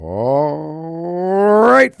All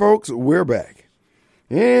right, folks, we're back.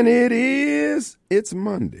 And it's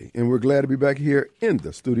Monday, and we're glad to be back here in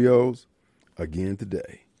the studios again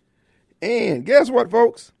today. And guess what,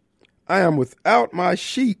 folks? I am without my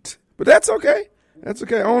sheet, but that's okay. That's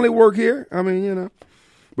okay. I only work here. I mean, you know.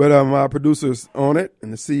 But my producer's on it,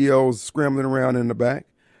 and the CEO's scrambling around in the back.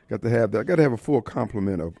 Got to have that. I got to have a full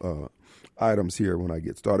complement of items here when I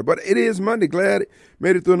get started. But it is Monday. Glad it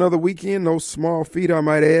made it through another weekend. No small feat, I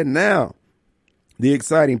might add. Now, the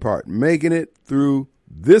exciting part, making it through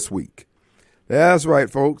this week. That's right,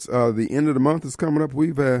 folks. The end of the month is coming up.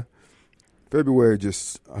 We've February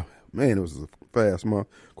just, man, it was a fast month.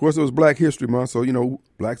 Of course, it was Black History Month, so, you know,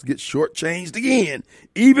 blacks get shortchanged again.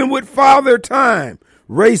 Even with Father Time.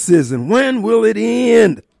 Racism, when will it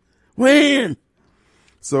end? When?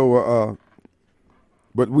 So,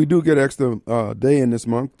 but we do get extra day in this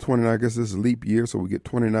month, 29. I guess this is a leap year, so we get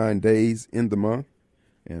 29 days in the month.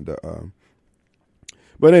 And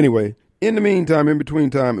but anyway, in the meantime, in between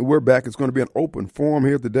time, we're back. It's going to be an open forum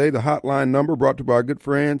here today. The hotline number brought to you by our good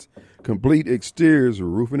friends, Complete Exteriors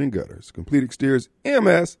Roofing and Gutters.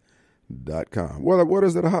 CompleteExteriorsMS.com. Well, what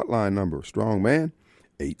is that hotline number? Strong man,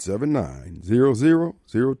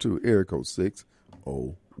 879-0002, area code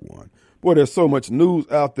 601. Boy, there's so much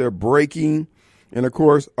news out there breaking. And, of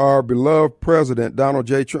course, our beloved president, Donald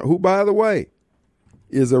J. Trump, who, by the way,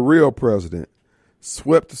 is a real president,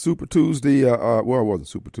 swept the Super Tuesday, well, it wasn't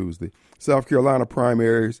Super Tuesday, South Carolina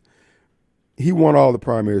primaries. He won all the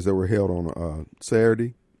primaries that were held on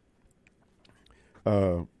Saturday.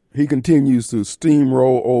 He continues to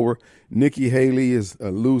steamroll over. Nikki Haley is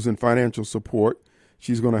losing financial support.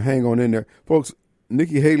 She's going to hang on in there. Folks,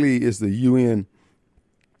 Nikki Haley is the UN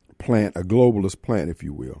plant, a globalist plant, if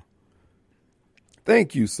you will.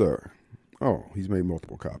 Thank you, sir. Oh, he's made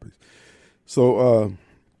multiple copies. So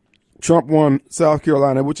Trump won South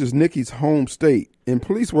Carolina, which is Nikki's home state. And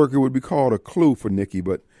police worker would be called a clue for Nikki,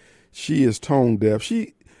 but she is tone deaf.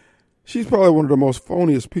 She's probably one of the most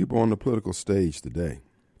phoniest people on the political stage today.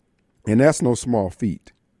 And that's no small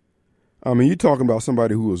feat. I mean, you're talking about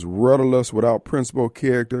somebody who is rudderless, without principle,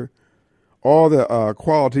 character, all the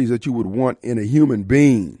qualities that you would want in a human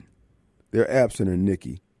being. They're absent in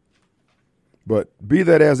Nikki. But be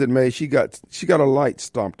that as it may, she got a light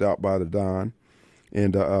stomped out by the Don.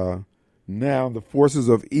 And now the forces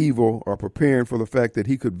of evil are preparing for the fact that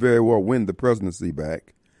he could very well win the presidency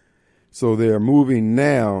back. So they're moving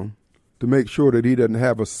now to make sure that he doesn't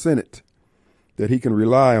have a Senate that he can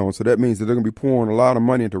rely on. So that means that they're going to be pouring a lot of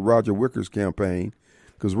money into Roger Wicker's campaign,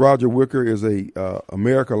 because Roger Wicker is a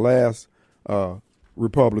America Last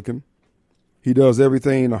Republican. He does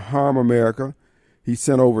everything to harm America. He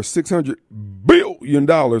sent over $600 billion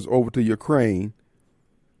over to Ukraine.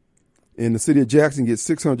 And the city of Jackson gets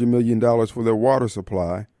 $600 million for their water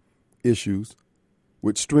supply issues,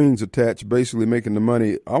 with strings attached, basically making the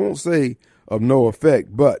money, I won't say of no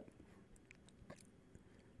effect, but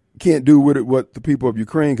can't do with it what the people of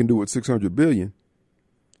Ukraine can do with $600 billion.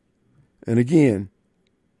 And again,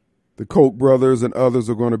 the Koch brothers and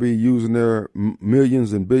others are going to be using their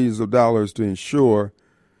millions and billions of dollars to ensure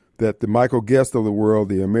that the Michael Guest of the world,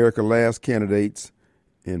 the America Last candidates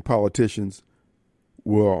and politicians,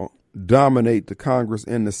 will dominate the Congress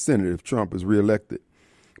and the Senate if Trump is reelected.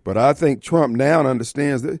 But I think Trump now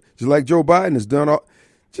understands that, just like Joe Biden has done.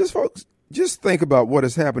 Folks, just think about what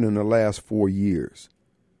has happened in the last 4 years.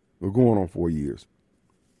 We're going on 4 years.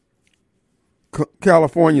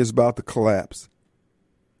 California is about to collapse.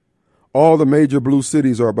 All the major blue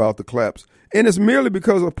cities are about to collapse. And it's merely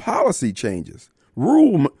because of policy changes.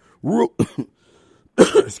 Rule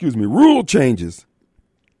changes.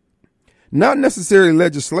 Not necessarily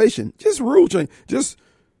legislation, just rule change. Just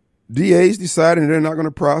DAs deciding they're not going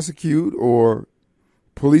to prosecute, or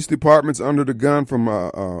police departments under the gun from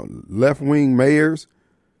left-wing mayors.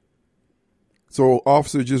 So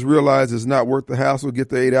officers just realize it's not worth the hassle, get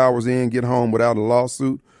the 8 hours in, get home without a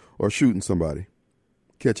lawsuit or shooting somebody,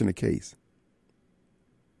 catching a case.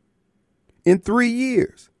 In 3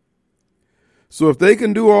 years. So if they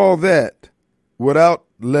can do all that without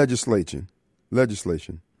legislation,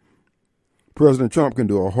 President Trump can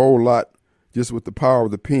do a whole lot just with the power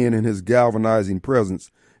of the pen and his galvanizing presence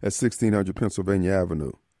at 1600 Pennsylvania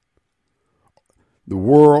Avenue. The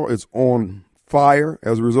world is on fire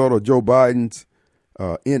as a result of Joe Biden's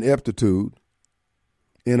ineptitude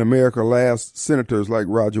in America Last senators like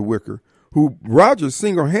Roger Wicker, who Roger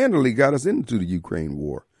single-handedly got us into the Ukraine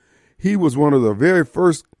war. He was one of the very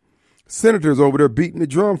first senators over there beating the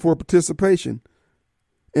drum for participation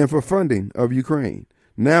and for funding of Ukraine.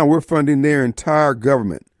 Now we're funding their entire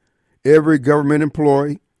government, every government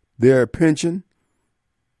employee, their pension,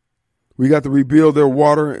 We got to rebuild their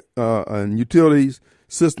water and utilities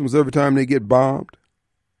systems every time they get bombed.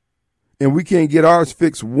 And we can't get ours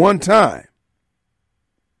fixed one time.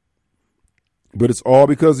 But it's all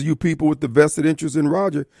because of you people with the vested interest in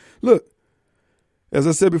Roger. Look, as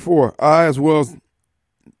I said before, I, as well as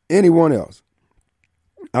anyone else,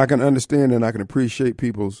 I can understand and I can appreciate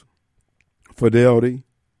people's fidelity,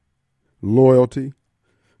 loyalty.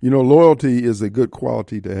 You know, loyalty is a good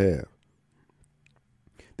quality to have.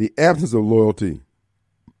 The absence of loyalty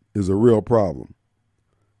is a real problem.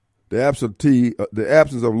 The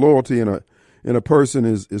absence of loyalty in a person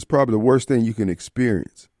is probably the worst thing you can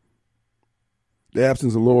experience. The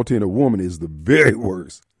absence of loyalty in a woman is the very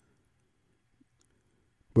worst.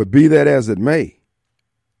 But be that as it may,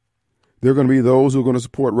 there are going to be those who are going to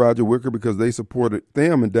support Roger Wicker because they supported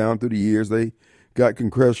them, and down through the years they got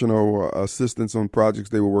congressional assistance on projects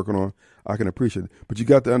they were working on. I can appreciate it. But you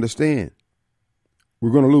got to understand,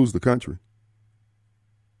 we're going to lose the country.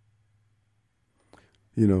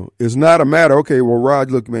 You know, it's not a matter, okay, well,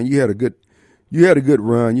 Rod, look, man, you had a good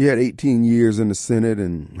run. You had 18 years in the Senate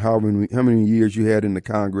and how many years you had in the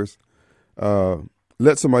Congress.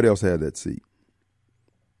 Let somebody else have that seat.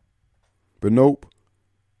 But nope.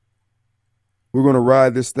 We're going to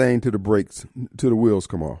ride this thing to the brakes, till the wheels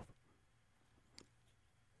come off.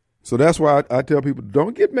 So that's why I tell people,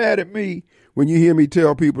 don't get mad at me when you hear me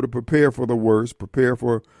tell people to prepare for the worst, prepare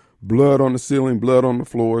for blood on the ceiling, blood on the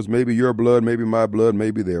floors, maybe your blood, maybe my blood,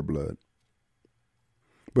 maybe their blood.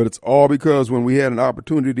 But it's all because when we had an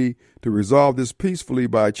opportunity to resolve this peacefully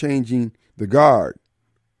by changing the guard,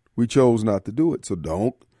 we chose not to do it. So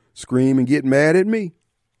don't scream and get mad at me.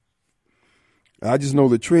 I just know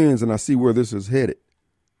the trends and I see where this is headed.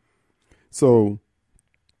 So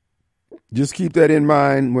just keep that in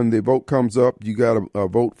mind when the vote comes up. You got to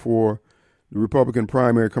vote for the Republican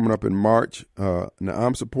primary coming up in March. Now,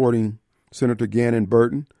 I'm supporting Senator Gannon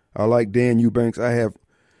Burton. I like Dan Eubanks. As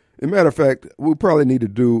a matter of fact, we probably need to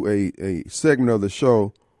do a segment of the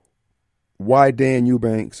show, why Dan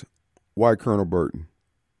Eubanks, why Colonel Burton.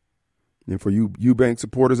 And for you Eubanks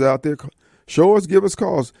supporters out there, show us, give us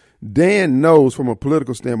calls. Dan knows from a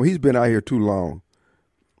political standpoint, he's been out here too long,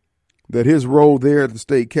 that his role there at the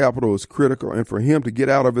state capitol is critical. And for him to get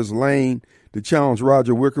out of his lane to challenge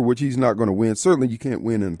Roger Wicker, which he's not going to win. Certainly you can't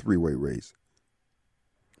win in a three-way race.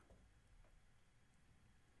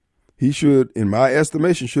 He should, in my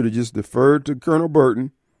estimation, should have just deferred to Colonel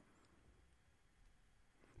Burton.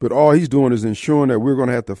 But all he's doing is ensuring that we're going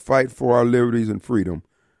to have to fight for our liberties and freedom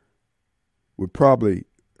with probably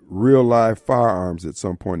real live firearms at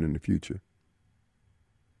some point in the future.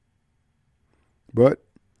 But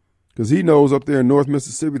because he knows up there in North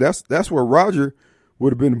Mississippi, that's where Roger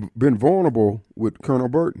would have been vulnerable with Colonel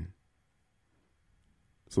Burton.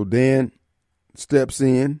 So Dan steps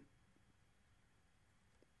in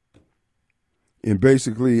and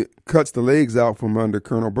basically cuts the legs out from under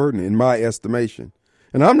Colonel Burton, in my estimation.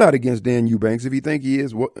 And I'm not against Dan Eubanks. If he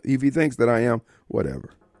thinks that I am, whatever.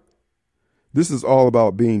 This is all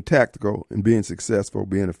about being tactical and being successful,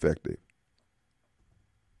 being effective.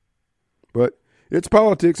 But it's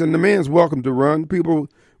politics, and the man's welcome to run.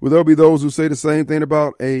 There'll be those who say the same thing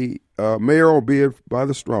about a mayoral bid by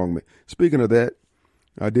the strongman. Speaking of that,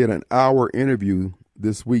 I did an hour interview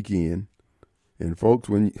this weekend, and folks,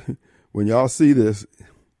 when y'all see this,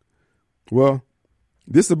 well,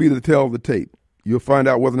 this will be the tell of the tape. You'll find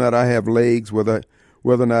out whether or not I have legs, whether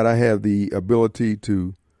or not I have the ability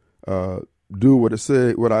to do what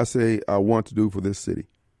I say I want to do for this city.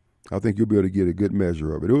 I think you'll be able to get a good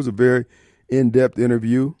measure of it. It was a very in-depth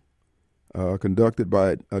interview conducted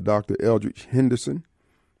by Dr. Eldridge Henderson.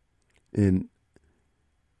 And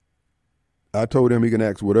I told him he can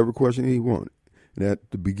ask whatever question he wanted. And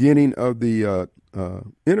at the beginning of the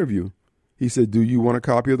interview, he said, "Do you want a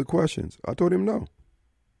copy of the questions?" I told him no.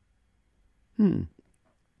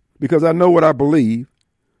 Because I know what I believe.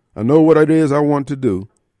 I know what it is I want to do.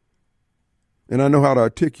 And I know how to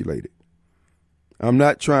articulate it. I'm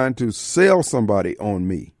not trying to sell somebody on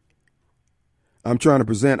me. I'm trying to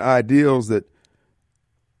present ideals that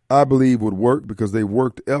I believe would work because they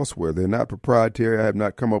worked elsewhere. They're not proprietary. I have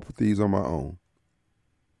not come up with these on my own.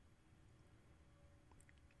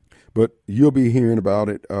 But you'll be hearing about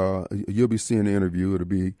it. You'll be seeing the interview. It'll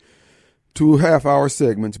be 2 half-hour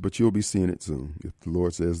segments, but you'll be seeing it soon, if the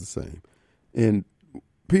Lord says the same. And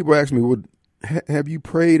people ask me, well, have you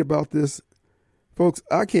prayed about this? Folks,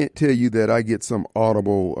 I can't tell you that I get some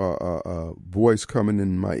audible voice coming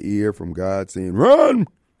in my ear from God saying, "Run,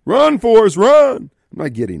 Forrest, run." I'm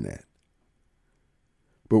not getting that.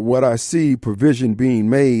 But what I see, provision being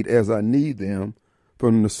made as I need them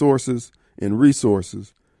from the sources and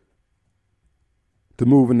resources to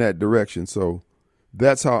move in that direction. So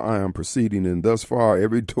that's how I am proceeding. And thus far,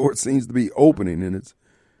 every door seems to be opening, and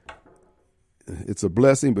it's a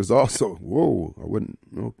blessing, but it's also, whoa, I wouldn't,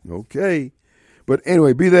 okay. But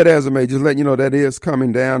anyway, be that as it may, just letting you know that is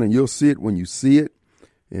coming down, and you'll see it when you see it,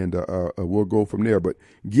 and we'll go from there. But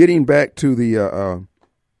getting back to the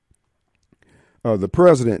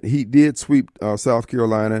president, he did sweep South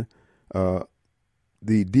Carolina.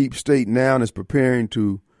 The deep state now is preparing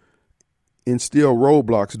to instill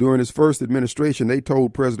roadblocks. During his first administration, they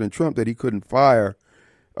told President Trump that he couldn't fire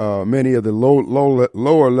many of the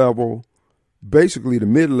lower level, basically the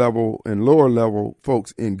mid-level and lower level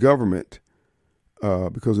folks in government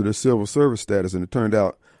because of their civil service status. And it turned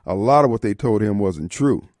out a lot of what they told him wasn't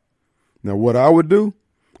true. Now, what I would do,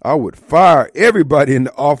 I would fire everybody in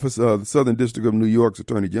the office of the Southern District of New York's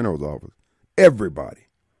Attorney General's office. Everybody.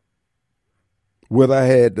 Whether I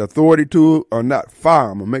had the authority to or not, fire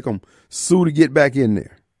them or make them sue to get back in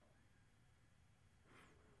there.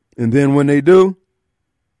 And then when they do,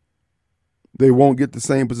 they won't get the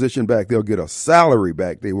same position back. They'll get a salary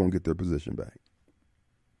back. They won't get their position back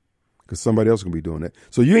because somebody else is going to be doing that.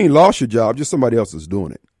 So you ain't lost your job, just somebody else is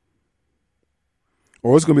doing it.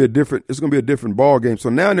 Or it's going to be a different ball game. So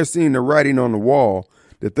now they're seeing the writing on the wall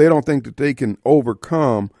that they don't think that they can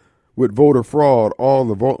overcome with voter fraud all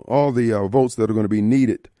the votes that are going to be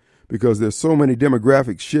needed because there's so many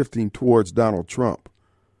demographics shifting towards Donald Trump.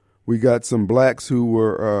 We got some blacks who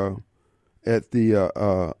were at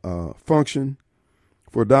the function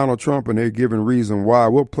for Donald Trump, and they're giving reason why.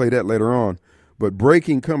 We'll play that later on. But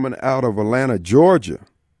breaking coming out of Atlanta, Georgia,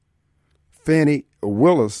 Fannie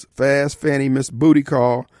Willis, Fast Fannie, Miss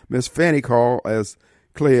Fannie Call, as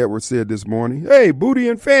Clay Edwards said this morning. Hey, Booty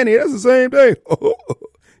and Fannie, that's the same day.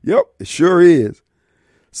 Yep, it sure is.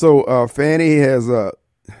 So Fannie has,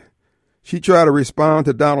 she tried to respond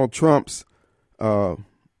to Donald Trump's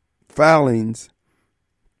filings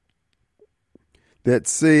that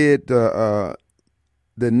said that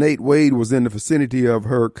Nate Wade was in the vicinity of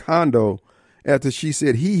her condo after she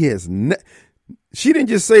said he has she didn't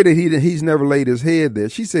just say that he's never laid his head there.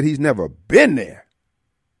 She said he's never been there.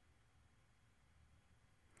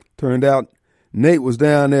 Turned out Nate was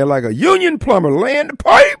down there like a union plumber laying the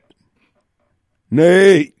pipe.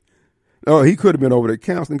 Nate. Oh, he could have been over there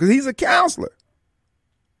counseling because he's a counselor.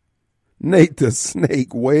 Nate the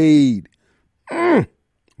Snake Wade.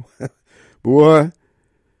 Boy.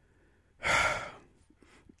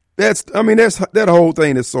 That whole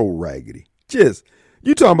thing is so raggedy. Just,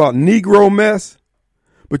 you talking about Negro mess?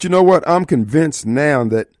 But you know what? I'm convinced now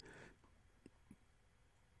that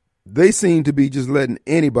they seem to be just letting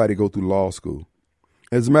anybody go through law school.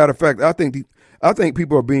 As a matter of fact, I think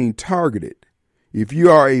people are being targeted. If you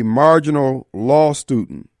are a marginal law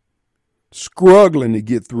student struggling to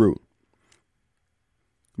get through,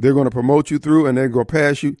 they're going to promote you through and they're going to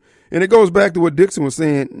pass you. And it goes back to what Dixon was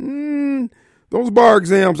saying. Those bar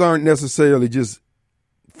exams aren't necessarily just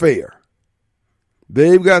fair.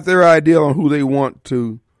 They've got their idea on who they want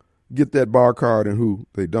to get that bar card and who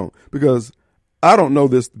they don't. Because I don't know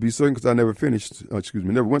this to be certain because I never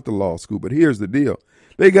never went to law school. But here's the deal.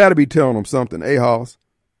 They got to be telling them something, Hoss.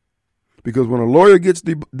 Because when a lawyer gets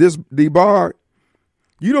debarred,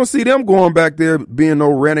 you don't see them going back there being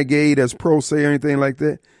no renegade as pro se or anything like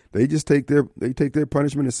that. They just take their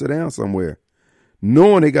punishment and sit down somewhere,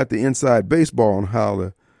 knowing they got the inside baseball on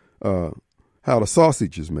how the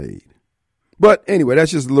sausage is made. But anyway,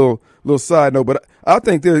 that's just a little side note. But I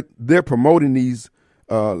think they're promoting these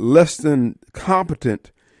less than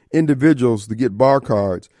competent individuals to get bar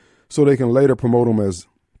cards so they can later promote them as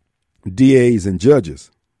DAs and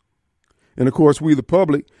judges. And of course, we the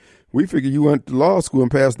public, we figure you went to law school and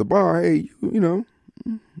passed the bar. Hey, you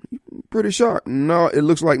pretty sharp. No, it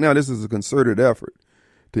looks like now this is a concerted effort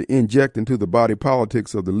to inject into the body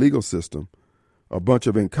politics of the legal system a bunch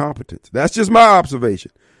of incompetence. That's just my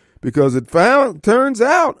observation. Because turns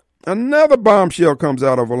out another bombshell comes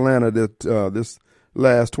out of Atlanta that this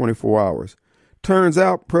last 24 hours. Turns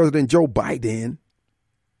out President Joe Biden,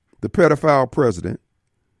 the pedophile president,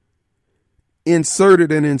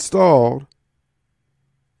 inserted and installed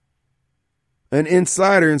an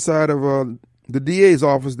insider inside of the DA's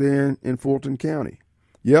office there in Fulton County.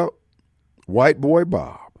 Yep, White Boy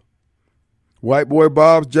Bob. White Boy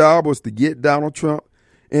Bob's job was to get Donald Trump.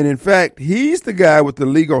 And in fact, he's the guy with the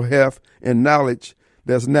legal heft and knowledge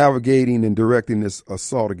that's navigating and directing this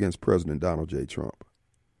assault against President Donald J. Trump.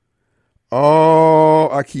 Oh,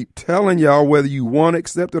 I keep telling y'all, whether you want to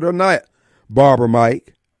accept it or not, Barbara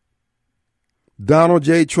Mike, Donald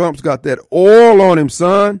J. Trump's got that oil on him,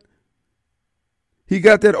 son. He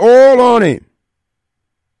got that oil on him.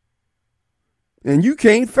 And you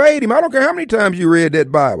can't fade him. I don't care how many times you read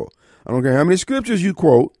that Bible. I don't care how many scriptures you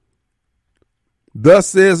quote. Thus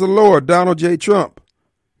says the Lord, Donald J. Trump,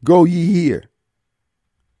 go ye here.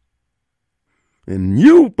 And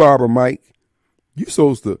you, Barbara Mike, you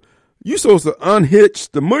supposed to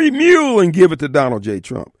unhitch the mule and give it to Donald J.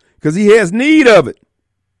 Trump because he has need of it.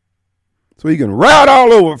 So he can ride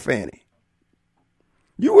all over Fannie.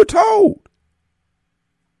 You were told.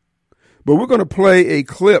 But we're going to play a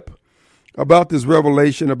clip about this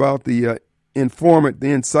revelation about the informant,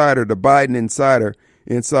 the insider, the Biden insider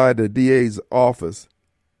inside the DA's office.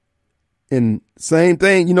 And same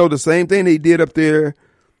thing, the same thing they did up there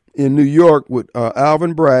in New York with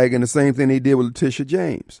Alvin Bragg, and the same thing they did with Letitia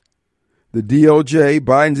James. The DOJ,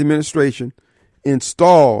 Biden's administration,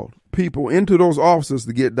 installed people into those offices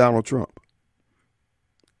to get Donald Trump.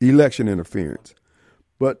 Election interference.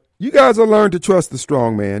 But you guys will learn to trust the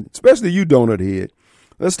strong man, especially you, Donut Head.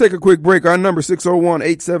 Let's take a quick break. Our number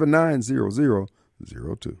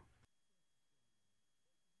 601-879-0002.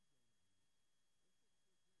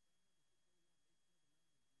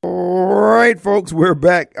 All right, folks, we're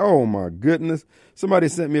back. Oh, my goodness. Somebody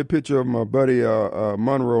sent me a picture of my buddy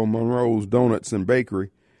Monroe's Donuts and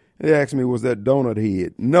Bakery. They asked me, was that Donut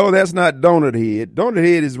Head? No, that's not Donut Head. Donut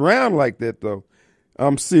Head is round like that, though.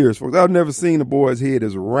 I'm serious, folks. I've never seen a boy's head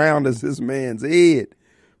as round as this man's head.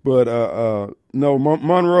 But, no,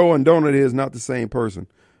 Monroe and Donut Head is not the same person.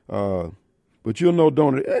 But you'll know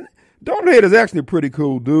Donut Head. Donut Head is actually a pretty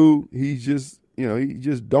cool dude. He's just, he's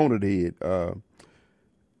just Donut Head.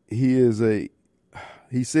 He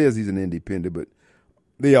says he's an independent, but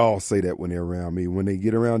they all say that when they're around me. When they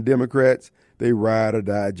get around Democrats, they ride or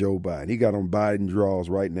die Joe Biden. He got on Biden draws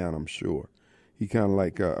right now, I'm sure. He kind of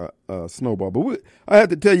like a snowball. But I have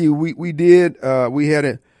to tell you, we had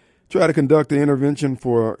to try to conduct an intervention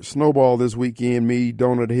for Snowball this weekend. Me,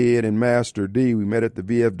 Donut Head, and Master D. We met at the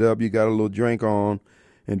VFW, got a little drink on,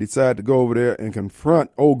 and decided to go over there and confront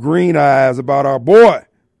old Green Eyes about our boy.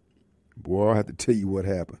 Boy, I have to tell you what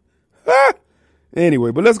happened. Anyway,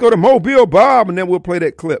 but let's go to Mobile Bob, and then we'll play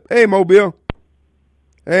that clip. Hey, Mobile.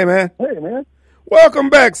 Hey, man. Hey, man. Welcome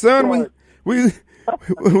back, son. Right. We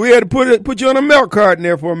had to put you on a milk carton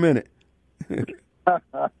there for a minute. I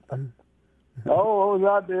was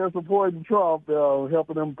out there supporting Trump,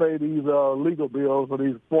 helping them pay these legal bills for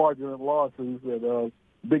these fraudulent lawsuits that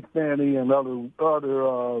Big Fanny and other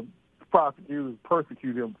prosecutors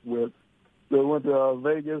persecute him with. They went to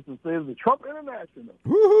Vegas and stayed at the Trump International.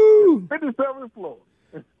 Woohoo! 57th floor.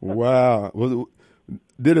 Wow.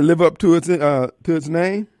 Did it live up to its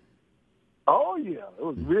name? Oh, yeah. It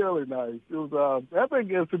was really nice. It was. I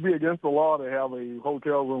think it should be against the law to have a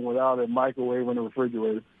hotel room without a microwave and a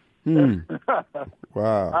refrigerator.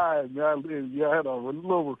 Wow. I had a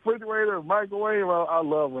little refrigerator, a microwave. I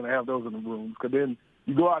love when they have those in the rooms because then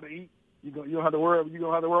you go out to eat. You don't have to worry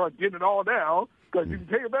about getting it all down because you can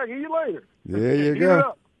take it back and eat it later. There you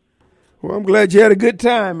go. Well, I'm glad you had a good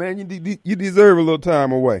time, man. You deserve a little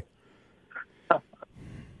time away.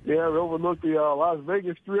 Yeah, we overlooked the Las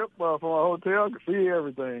Vegas Strip from our hotel. Could see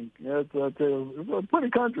everything. It's a pretty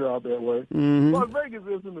country out that way. Mm-hmm. Las Vegas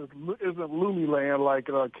isn't loony land like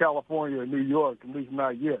California or New York, at least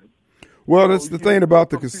not yet. Well, that's the thing about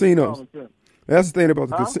the casinos. That's the thing about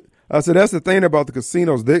the casinos. I said that's the thing about the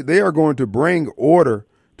casinos. They are going to bring order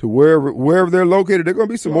to wherever they're located. There's going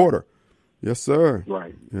to be some order. Yes, sir.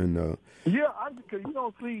 Right. And because you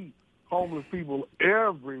don't see homeless people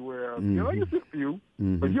everywhere. Mm-hmm. You see a few,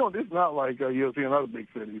 mm-hmm. but it's not like you'll see in other big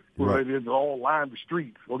cities where they all line the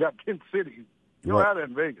streets. We got 10 cities. You don't have that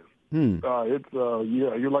in Vegas. It's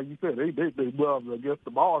you're like you said. They well, I guess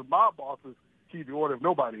my bosses keep the order if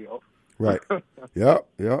nobody else. Right. Yep.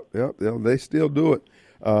 They still do it.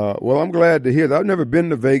 Well, I'm glad to hear that. I've never been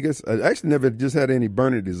to Vegas. I actually never just had any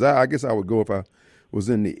burning desire. I guess I would go if I was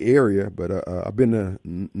in the area, but I've been to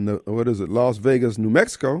Las Vegas, New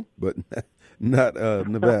Mexico, but not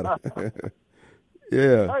Nevada.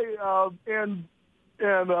 Yeah. Hey, and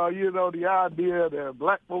the idea that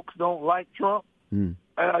black folks don't like Trump. There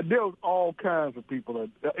was all kinds of people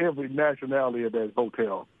at every nationality at that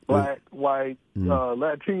hotel. Black, white,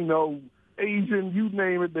 Latino, Asian, you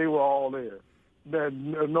name it, they were all there. That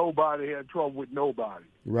nobody had trouble with nobody.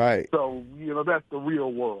 Right. So, that's the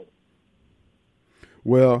real world.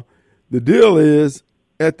 Well, the deal is,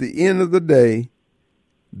 at the end of the day,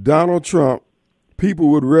 Donald Trump, people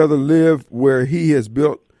would rather live where he has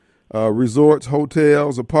built resorts,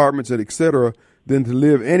 hotels, apartments, et cetera, than to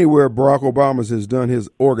live anywhere Barack Obama has done his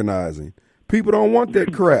organizing. People don't want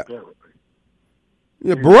that crap.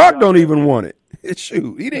 Yeah, Barack don't even want it.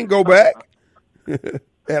 Shoot, he didn't go back.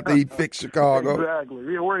 after he fixed Chicago.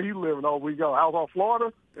 Exactly. Yeah, where he living? Oh, we go house on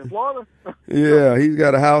Florida? In Florida? Yeah, he's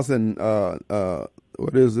got a house in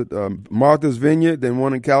what is it? Martha's Vineyard, then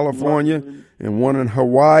one in California, and one in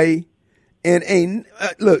Hawaii. And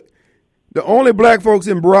look, the only black folks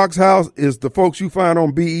in Barack's house is the folks you find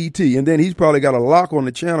on BET, and then he's probably got a lock on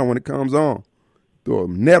the channel when it comes on. Throw a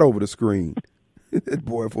net over the screen. That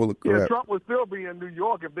boy full of crap. Yeah, Trump would still be in New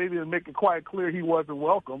York if they didn't make it quite clear he wasn't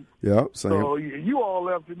welcome. Yeah, same. So you all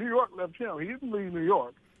left New York, left him. He didn't leave New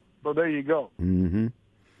York. So there you go. Mm-hmm.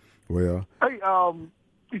 Well. Hey,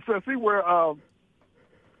 he says, see where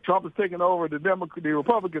Trump is taking over the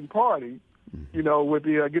Republican Party, you know, with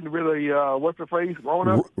the getting rid of the, what's her face,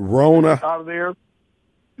 Rona out of there.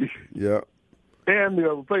 Yeah. And the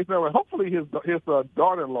replacement, hopefully his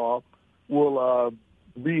daughter-in-law will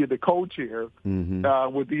be the co-chair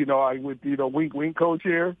with wink wink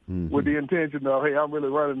co-chair with the intention of, hey, I'm really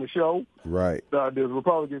running the show, right? The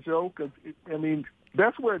Republican show, because I mean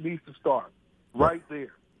that's where it needs to start, right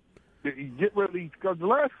there. You get rid of these, because the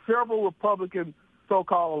last several Republican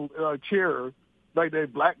so-called chairs, like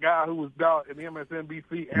that black guy who was down in the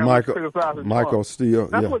MSNBC and Michael Steele,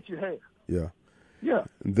 that's what you had. Yeah. Yeah.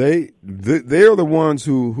 They're the ones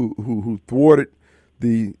who thwarted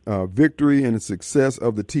the victory and the success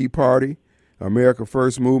of the Tea Party, America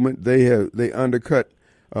First movement. They undercut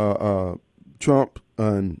Trump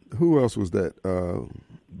and who else was that?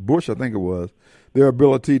 Bush, I think it was. Their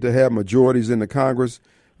ability to have majorities in the Congress.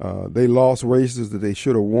 They lost races that they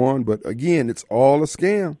should have won, but again, it's all a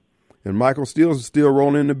scam. And Michael Steele is still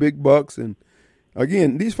rolling in the big bucks. And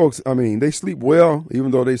again, these folks, I mean, they sleep well, even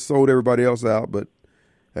though they sold everybody else out. But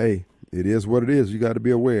hey, it is what it is. You got to be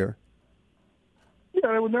aware.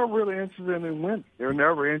 Yeah, they were never really interested in winning. They were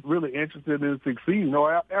never really interested in succeeding. No,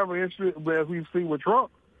 ever interested, as we've seen with Trump,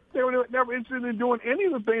 they were never interested in doing any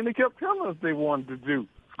of the things they kept telling us they wanted to do.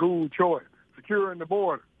 School choice, securing the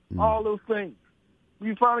border, all those things.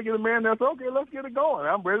 We finally get a man that's, okay, let's get it going.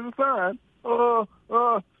 I'm ready to sign. Well,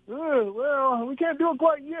 we can't do it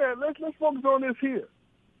quite yet. Let's focus on this here.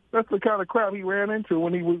 That's the kind of crap he ran into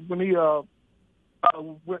when he was in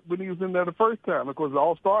there the first time. Of course, it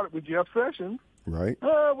all started with Jeff Sessions. Right.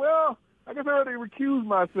 Well, I guess I already recused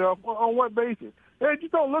myself. On what basis? It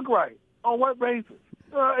just don't look right. On what basis?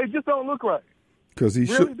 It just don't look right. Because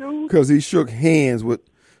he shook hands with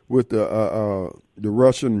the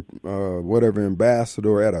Russian whatever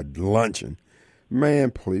ambassador at a luncheon. Man,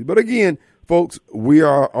 please. But again, folks, we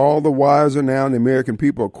are all the wiser now, and the American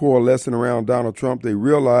people are coalescing around Donald Trump. They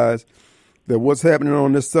realize that what's happening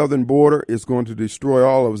on this southern border is going to destroy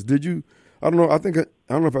all of us. Did you? I don't know. I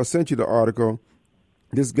don't know if I sent you the article.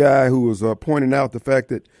 This guy who was pointing out the fact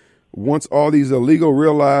that once all these illegal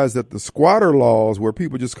realize that the squatter laws, where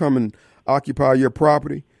people just come and occupy your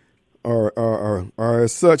property, are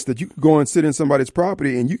as such that you can go and sit in somebody's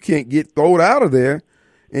property and you can't get thrown out of there.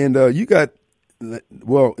 And you got,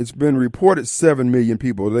 well, it's been reported 7 million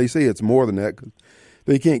people. They say it's more than that because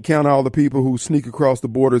they can't count all the people who sneak across the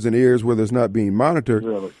borders in areas where there's not being monitored.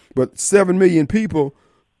 Really? But 7 million people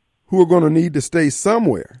who are going to need to stay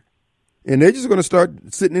somewhere. And they're just going to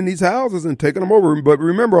start sitting in these houses and taking them over. But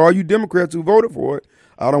remember, all you Democrats who voted for it,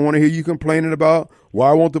 I don't want to hear you complaining about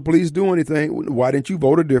why won't the police do anything? Why didn't you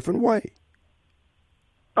vote a different way?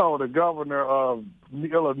 Oh, the governor of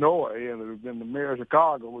Illinois and the mayor of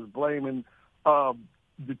Chicago was blaming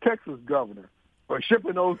the Texas governor for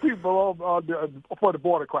shipping those people over for the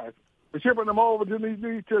border crisis. For shipping them over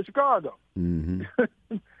to Chicago. Mm-hmm.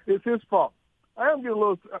 It's his fault. I am getting a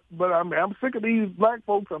little, but I'm sick of these black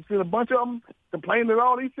folks. I'm seeing a bunch of them complaining at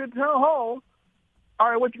all these town halls. All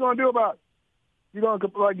right, what you gonna do about it? You gonna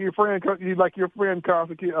like your friend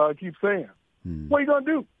constantly keeps saying. What are you gonna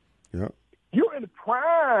do? Yeah, you're in a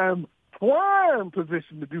prime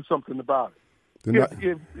position to do something about it.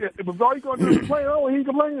 If all you're gonna do is complain, he ain't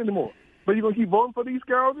complaining anymore. But you're gonna keep voting for these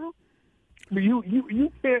scoundrels. I mean,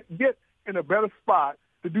 you can't get in a better spot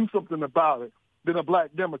to do something about it than a black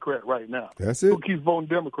Democrat right now. That's it. Who keeps voting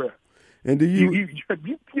Democrat. And do you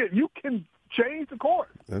can change the course.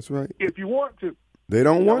 That's right. If you want to. They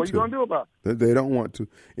don't want to. What are you going to do about it? They don't want to.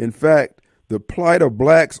 In fact, the plight of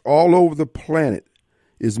blacks all over the planet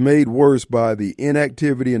is made worse by the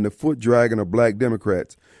inactivity and the foot dragging of black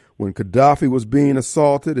Democrats. When Gaddafi was being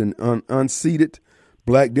assaulted and unseated,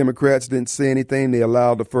 black Democrats didn't say anything. They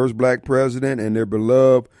allowed the first black president and their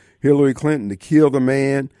beloved Hillary Clinton to kill the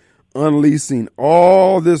man, unleashing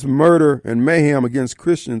all this murder and mayhem against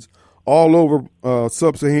Christians all over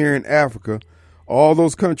sub-Saharan Africa. All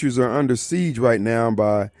those countries are under siege right now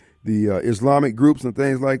by the Islamic groups and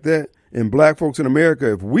things like that. And black folks in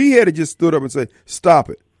America, if we had just stood up and say, stop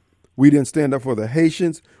it, We didn't stand up for the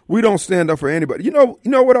Haitians. We don't stand up for anybody. You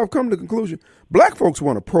know what? I've come to the conclusion. Black folks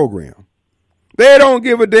want a program. They don't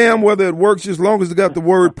give a damn whether it works as long as it got the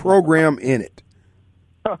word program in it.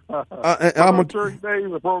 I'm a church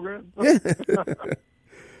days a program.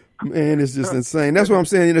 Man, it's just insane. That's what I'm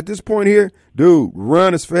saying. At this point here, dude,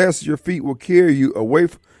 run as fast as your feet will carry you away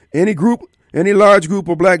from any group, any large group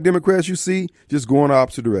of black Democrats you see. Just go in the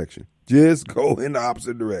opposite direction. Just go in the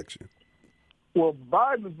opposite direction. Well,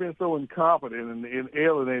 Biden has been so incompetent and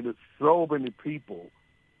alienated so many people.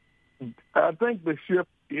 I think the shift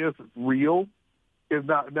is real. It's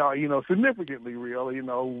not now, significantly real. It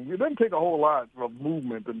doesn't take a whole lot of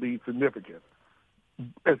movement to be significant.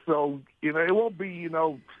 And so, it won't be,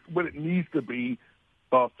 what it needs to be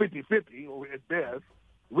 50-50 or at best.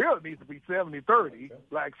 Really needs to be 70-30,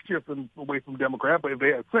 blacks shifting away from Democrat, but if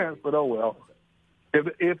they have sense, but oh well.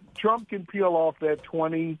 If Trump can peel off that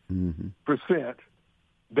 20%,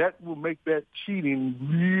 that will make that cheating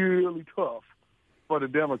really tough for the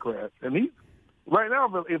Democrats. And right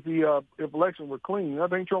now, if election were clean, I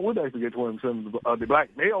think Trump would actually get 20% of the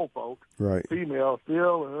black male folks. Right. Female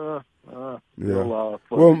still, well,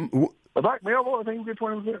 the black male vote, I think we get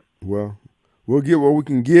 20%. Well, we'll get what we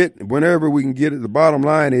can get whenever we can get it. The bottom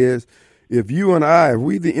line is, if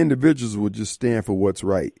we the individuals would just stand for what's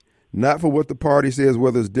right, not for what the party says,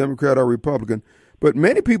 whether it's Democrat or Republican. But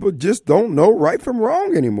many people just don't know right from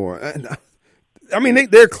wrong anymore. I mean,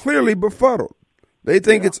 they're clearly befuddled. They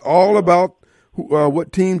think it's all about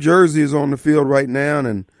what team jersey is on the field right now,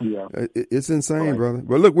 and it's insane, brother.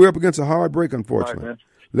 But look, we're up against a hard break, unfortunately. Right,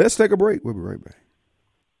 let's take a break. We'll be right back.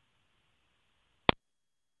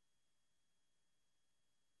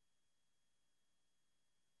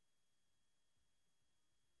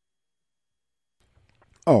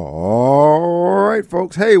 All right,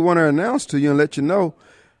 folks. Hey, want to announce to you and let you know,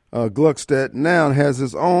 Gluckstadt now has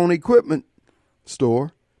his own equipment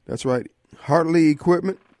store. That's right, Hartley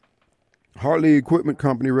Equipment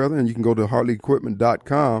Company, rather, and you can go to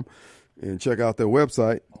hartleyequipment.com and check out their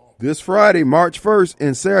website. This Friday, March 1st,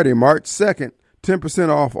 and Saturday, March 2nd, 10%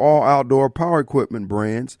 off all outdoor power equipment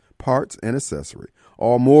brands, parts, and accessory.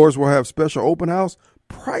 All Moores will have special open house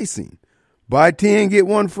pricing. Buy 10, get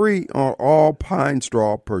 1 free on all pine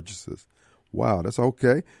straw purchases. Wow, that's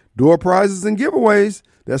okay. Door prizes and giveaways.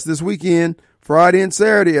 That's this weekend, Friday and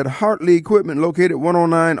Saturday at Hartley Equipment, located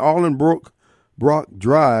 109 Allenbrook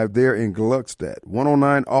Drive there in Gluckstadt.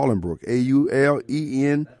 109 Allenbrook,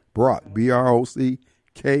 Aullen Brock, Brock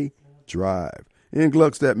Drive in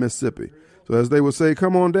Gluckstadt, Mississippi. So as they would say,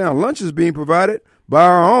 come on down. Lunch is being provided by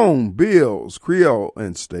our own Bill's Creole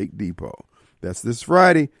and Steak Depot. That's this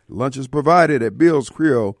Friday. Lunch is provided at Bill's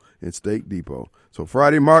Creole and Steak Depot. So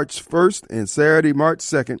Friday, March 1st and Saturday, March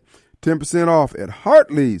 2nd, 10% off at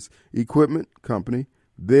Hartley's Equipment Company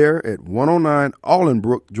there at 109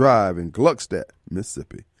 Allenbrook Drive in Gluckstadt,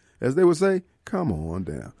 Mississippi. As they would say, come on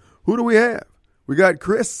down. Who do we have? We got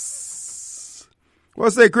Chris.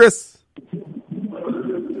 What's say, Chris? What's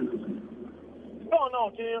going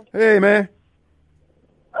on, Tim? Hey, man.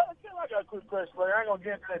 I got a quick question for you. I ain't going to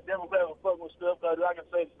get into that Democrat fucking stuff because I can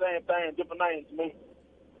say the same thing in different names to me.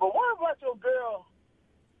 But what about your girl,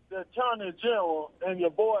 the Attorney General, and your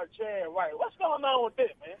boy, Chad Wright? What's going on with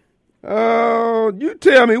that, man? Oh, you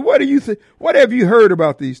tell me. What do you think? What have you heard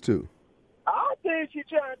about these two? I think she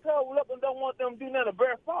trying to cover up and don't want them to do nothing to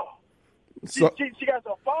Brett Favre. So, she got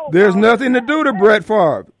some phone. There's nothing to do to Brett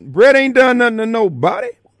Favre. Brett ain't done nothing to nobody.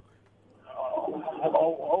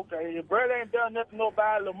 Oh, okay. If Brett ain't done nothing to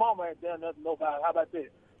nobody, little mama ain't done nothing to nobody. How about that?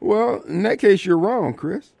 Well, in that case, you're wrong,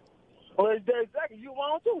 Chris. Well, exactly. You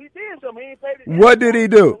wrong, too. He did something. He ain't paid his What did he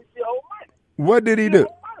do? He owed money. What did he do?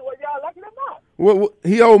 Well, y'all lucky or not. Well,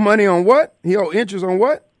 he owed money on what? He owed interest on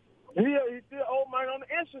what? He still owed money on the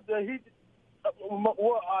interest that he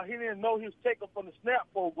didn't know he was taken from the SNAP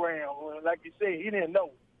program. Like you said, he didn't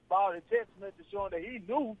know. All the text messages showing that he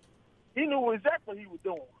knew exactly what he was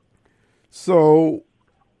doing. So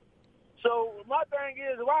my thing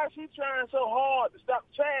is, why is she trying so hard to stop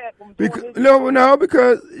Chad from doing this? No,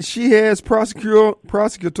 because she has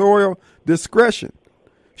prosecutorial discretion.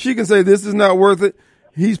 She can say this is not worth it.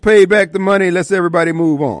 He's paid back the money. Let's everybody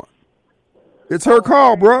move on. It's her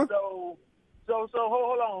call, bro. So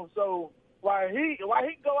hold on. So why he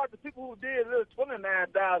go after people who did a little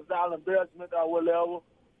 $29,000 embezzlement or whatever,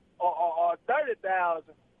 or $30,000?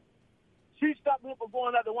 She stopped him from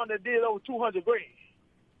going after the one that did over $200,000.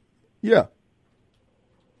 Yeah.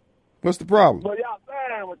 What's the problem? Well, y'all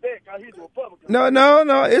fine with that because he's a Republican.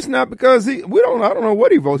 No. It's not because I don't know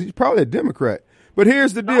what he votes. He's probably a Democrat. But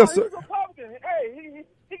here's the deal, He's a Republican. Hey,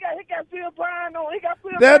 he got got Phil Bryant on. He got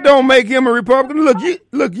Phil That Bryant. don't make him a Republican.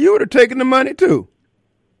 Look, you would have taken the money too.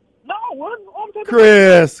 No, I'm taking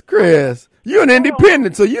Chris, you're an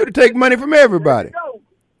independent, so you'd take money from everybody.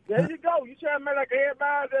 There you go. You trying to make like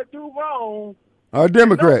everybody that do wrong. Our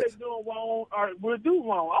Democrats. They doing wrong or will do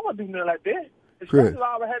wrong. I wouldn't do nothing like that. Chris. Especially if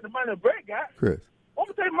I had the money Brett got. Chris. I'm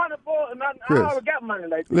going to take money for it, and I Chris. already got money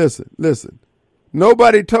like that. Listen.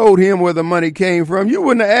 Nobody told him where the money came from. You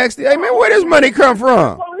wouldn't have asked him, hey, man, where does money come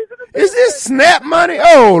from? Is this SNAP money?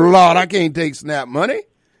 Oh, Lord, I can't take SNAP money.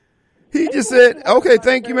 He just said, okay,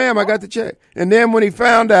 thank you, ma'am, I got the check. And then when he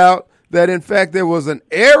found out that, in fact, there was an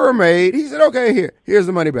error made, he said, okay, here's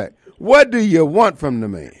the money back. What do you want from the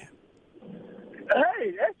man?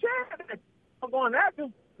 Hey, that's Chad. I'm going after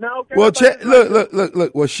him. Now, okay, Well, Chad,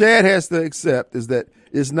 look. What Chad has to accept is that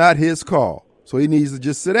it's not his call. So he needs to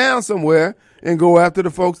just sit down somewhere and go after the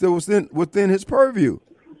folks that was within his purview.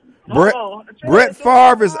 Brett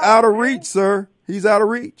Favre is out of reach, sir. He's out of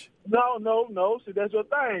reach. No. See, that's your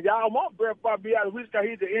thing. Y'all want Brett Favre to be out of reach because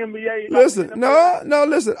he's the NBA. Listen.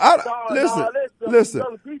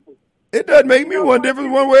 Listen. It doesn't make me one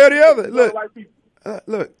difference one way or the other.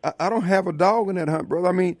 Look, I don't have a dog in that hunt, brother.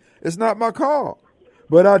 I mean, it's not my call.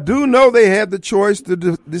 But I do know they had the choice to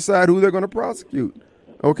decide who they're going to prosecute.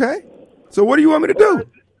 Okay? So what do you want me to do?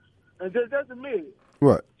 Just a minute.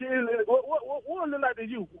 What? What look like to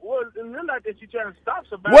you? What look like that you trying to stop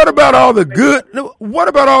somebody? What about all the good? What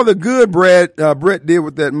about all the good Brett did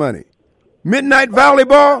with that money? Midnight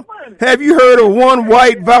volleyball? Have you heard of one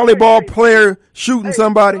white volleyball player shooting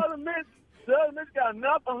somebody? Southern Miss got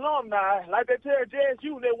enough alumni, like they tell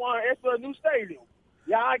JSU, they want to ask for a new stadium.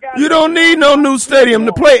 You don't need no new stadium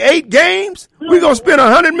to play 8 games. We're going to spend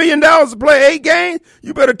 $100 million to play 8 games.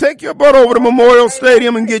 You better take your butt over to Memorial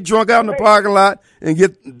Stadium and get drunk out in the parking lot and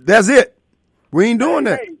that's it. We ain't doing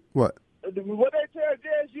that. What? What they tell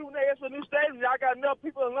JSU when they ask for a new stadium, y'all got enough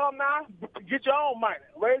people alumni, get your own money,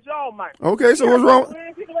 raise your own money. Okay, so what's wrong?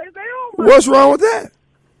 What's wrong with that?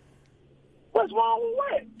 What's wrong with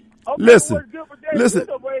what? Okay, listen,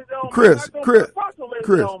 Chris.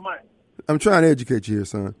 I'm trying to educate you here,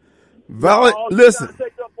 son. Listen. He's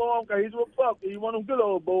a Republican. He's one of them good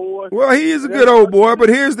old boys. Well, he is a good old boy, but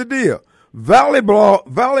here's the deal.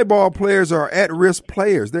 Volleyball players are at-risk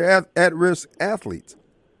players. They're at-risk athletes.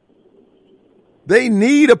 They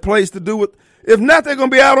need a place to do it. If not, they're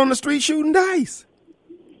going to be out on the street shooting dice.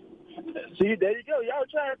 See, there you go. Y'all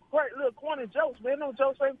trying to crack little corny jokes, man. No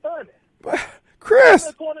jokes ain't funny. But,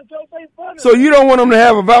 Chris, corny jokes ain't funny. So you don't want them to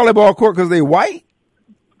have a volleyball court because they white?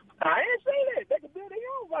 I ain't saying that. They can build their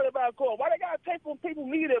own volleyball court. Why they got to take from people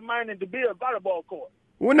who need that money to build a volleyball court?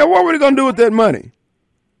 Well, now what were they going to do with that money?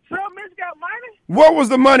 Some Miss got money. What was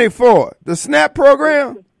the money for? The SNAP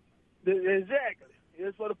program? Exactly.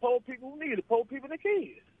 It's for the poor people who need it, the poor people and the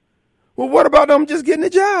kids. Well, what about them just getting a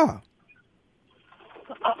job?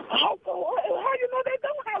 How you know they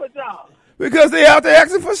don't have a job? Because they out there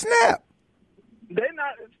asking for SNAP. They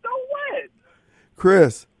not. So what?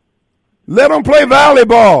 Chris, let them play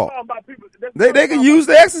volleyball. They can use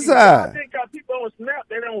the exercise. I think people on SNAP,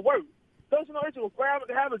 they don't work. Don't you know it's a requirement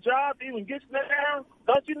to have a job to even get SNAP down?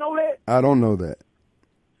 Don't you know that? I don't know that.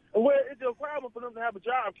 Well, it's a requirement for them to have a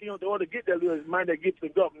job in order to get that little money that gets to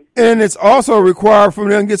the government. And it's also required for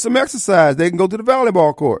them to get some exercise. They can go to the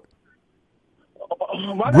volleyball court.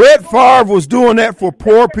 Brett Favre was doing that for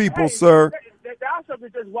poor people, sir. They also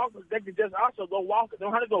could just walk. They could just also go walk. They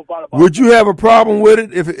don't have to go volleyball. Would you have a problem with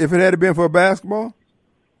it if it had been for basketball?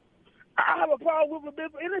 I have a problem with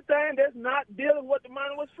it for anything that's not dealing with what the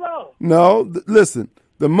money was from. No, listen.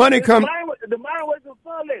 The money comes. The money wasn't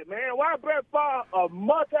from it, man. Why Brett Favre, a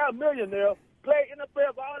multi-millionaire, played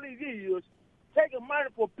NFL for all these years, taking money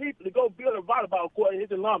for people to go build a volleyball court and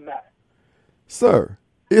his alumni? Sir,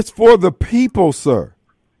 it's for the people, sir.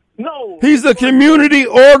 No. He's a community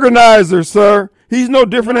organizer, sir. He's no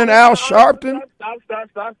different than Al Sharpton.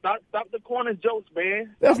 Stop the corny jokes,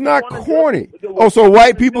 man. That's not corny. Oh, so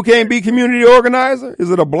white people can't be community organizer?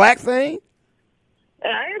 Is it a black thing? I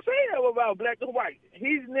ain't saying that about black and white.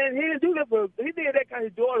 He didn't do that he did that because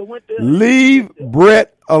his daughter went there. Leave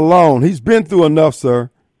Brett alone. He's been through enough, sir.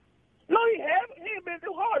 No, he haven't. He ain't been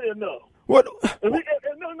through hard enough. What?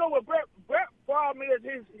 No, what Brett problem is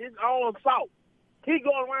his own fault. He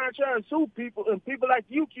going around trying to sue people, and people like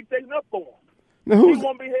you keep taking up for him. Now, he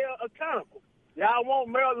won't be held accountable. Y'all want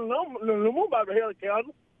Marilyn Lumumba to be held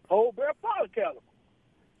accountable. Hold Brett Favre accountable.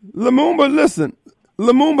 Lumumba, listen.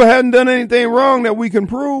 Lumumba hasn't done anything wrong that we can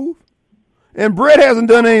prove. And Brett hasn't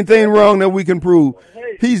done anything wrong that we can prove.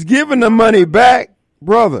 Hey, he's giving the money back,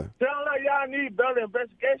 brother. Sound like y'all need better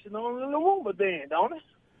investigation on Lumumba then, don't it?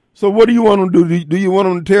 So what do you want them to do? Do you want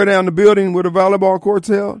them to tear down the building where the volleyball court's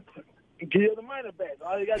held? Give the money back.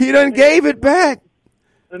 He done gave it back.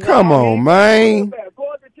 Come on, man. Go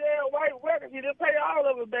to Chad White Records. He didn't pay all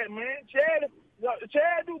of it back, man. Chad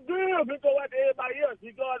do good. He go after everybody else.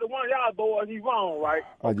 He go after one of y'all boys. He wrong, right?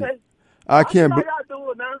 Okay. I can't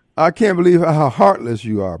believe how heartless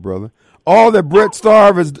you are, brother. All that Brett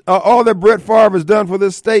Favre has done for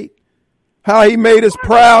this state, how he made us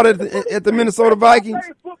proud at the Minnesota Vikings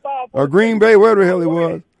or Green Bay, wherever the hell he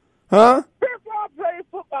was, huh? Brett Favre played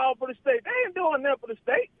football for the state. They ain't doing that for the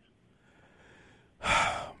state.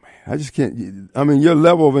 Oh, man, I just can't. I mean, your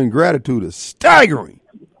level of ingratitude is staggering.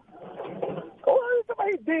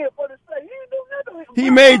 He did for the state. He didn't do nothing.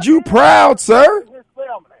 He made you proud, sir.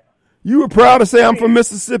 You were proud to say I'm from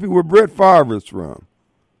Mississippi, where Brett Favre is from.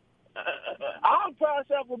 I'm proud to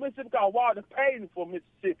say I'm from Mississippi because Walter Payton from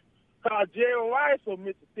Mississippi, because Jerry Rice from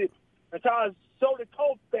Mississippi, because Shirley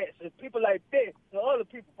Colfax and people like that and other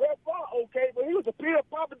people. Brett Favre, okay, but he was a pure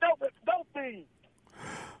Papa Dope fiend.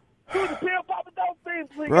 He was a pure Papa Dope fiend.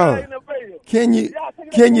 Brother, can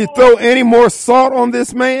you throw any more salt on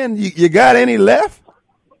this man? You got any left?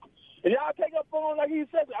 And y'all take up on him like he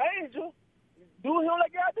said, angel. Do him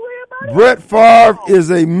like y'all do everybody. Brett Favre is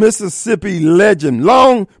a Mississippi legend.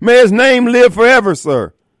 Long may his name live forever,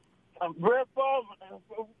 sir. Brett Favre,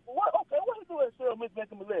 what he do at Southern Miss to make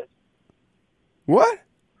him a legend? What?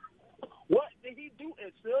 What did he do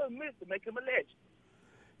at Southern Miss to make him a legend?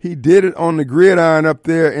 He did it on the gridiron up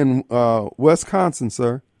there in Wisconsin,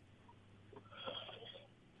 sir.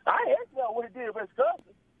 I asked you what he did at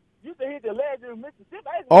Wisconsin. You said he's the legend of Mississippi.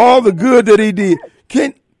 All the good that he did.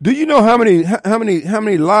 Do you know how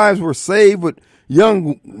many lives were saved with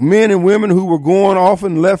young men and women who were going off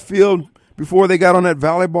in left field before they got on that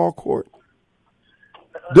volleyball court?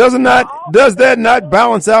 Does that not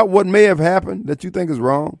balance out what may have happened that you think is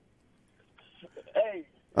wrong? Hey,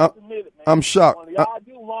 admit it, man. I'm shocked. When y'all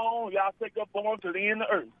do wrong, y'all take up on to the end of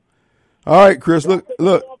the earth. All right, Chris. Look.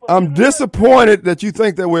 I'm disappointed that you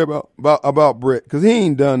think that way about Brett, because he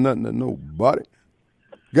ain't done nothing to nobody.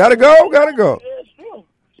 Gotta go. Yeah, sure.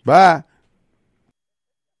 Bye.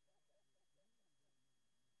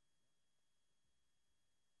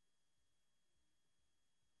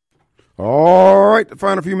 All right, the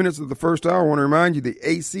final few minutes of the first hour, I want to remind you the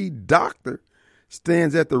AC Doctor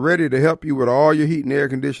stands at the ready to help you with all your heat and air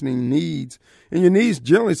conditioning needs. And your needs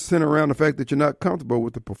generally center around the fact that you're not comfortable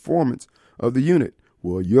with the performance of the unit.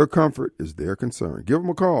 Well, your comfort is their concern. Give them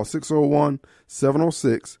a call,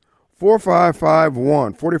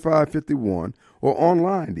 601-706-4551, 4551, or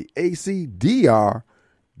online, the acdr.com.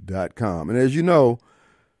 And as you know,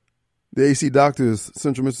 the AC Doctor is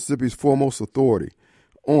Central Mississippi's foremost authority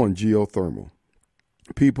on geothermal.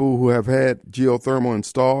 People who have had geothermal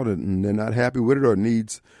installed and they're not happy with it or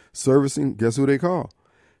needs servicing, guess who they call?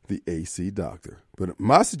 The AC Doctor. But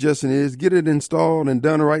my suggestion is get it installed and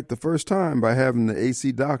done right the first time by having the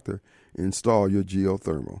AC Doctor install your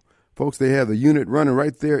geothermal. Folks, they have the unit running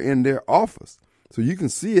right there in their office, so you can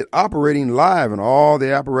see it operating live and all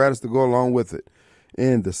the apparatus to go along with it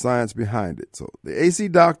and the science behind it. So the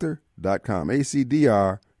acdoctor.com,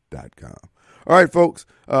 acdr.com. All right, folks,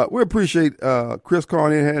 we appreciate Chris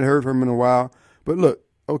calling in. Hadn't heard from him in a while. But look,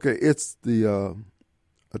 okay, it's the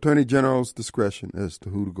Attorney General's discretion as to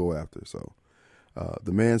who to go after. So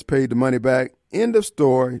the man's paid the money back. End of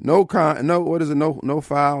story. No file, no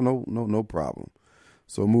problem.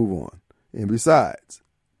 So move on. And besides,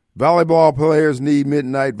 volleyball players need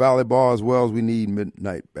midnight volleyball as well as we need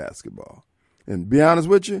midnight basketball. And to be honest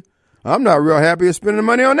with you, I'm not real happy at spending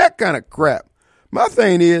money on that kind of crap. My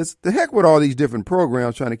thing is, the heck with all these different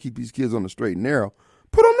programs trying to keep these kids on the straight and narrow.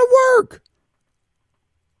 Put them to work.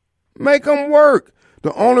 Make them work.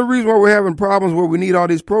 The only reason why we're having problems where we need all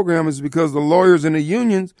these programs is because the lawyers and the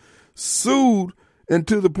unions sued, and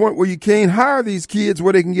to the point where you can't hire these kids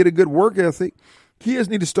where they can get a good work ethic. Kids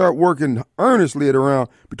need to start working earnestly at around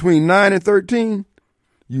between 9 and 13.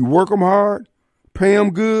 You work them hard, pay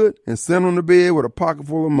them good, and send them to bed with a pocket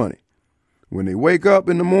full of money. When they wake up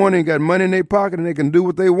in the morning, got money in their pocket, and they can do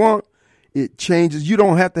what they want, it changes. You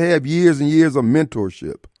don't have to have years and years of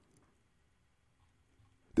mentorship.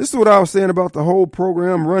 This is what I was saying about the whole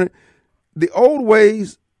program running. The old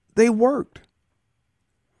ways, they worked.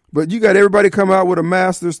 But you got everybody come out with a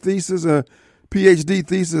master's thesis, a PhD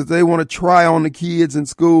thesis they want to try on the kids in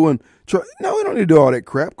school. And no, we don't need to do all that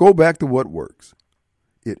crap. Go back to what works.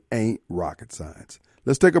 It ain't rocket science.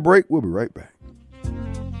 Let's take a break. We'll be right back.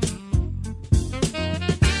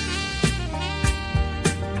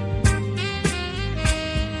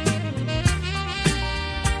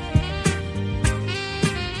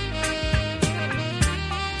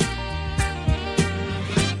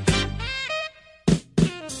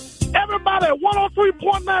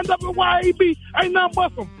 wind up in YAB ain't nothing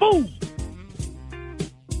but some fools.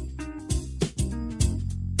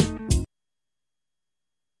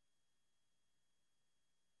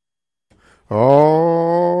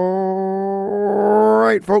 All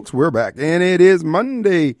right, folks, we're back, and it is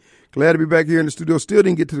Monday. Glad to be back here in the studio. Still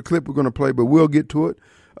didn't get to the clip we're going to play, but we'll get to it.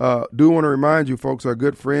 Do want to remind you, folks, our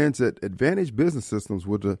good friends at Advantage Business Systems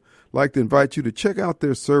would like to invite you to check out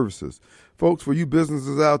their services. Folks, for you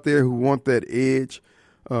businesses out there who want that edge,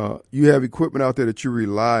 you have equipment out there that you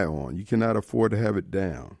rely on. You cannot afford to have it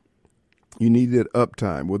down. You need it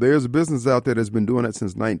uptime. Well, there's a business out there that's been doing that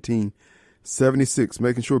since 1976,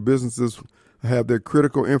 making sure businesses have their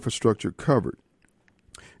critical infrastructure covered.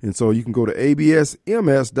 And so you can go to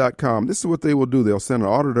absms.com. This is what they will do. They'll send an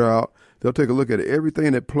auditor out. They'll take a look at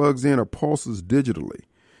everything that plugs in or pulses digitally,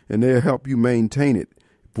 and they'll help you maintain it.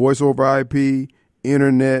 Voice over IP,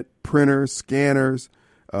 internet, printers, scanners,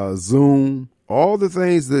 Zoom, all the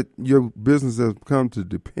things that your business has come to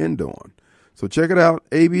depend on. So check it out,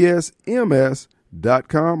 absms.com,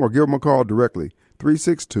 or give them a call directly,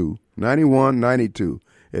 362-9192.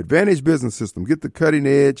 Advantage Business System. Get the cutting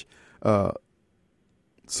edge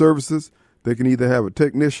services. They can either have a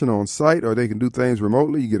technician on site or they can do things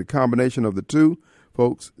remotely. You get a combination of the two.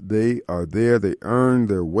 Folks, they are there. They earn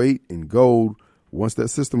their weight in gold. Once that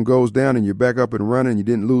system goes down and you're back up and running, you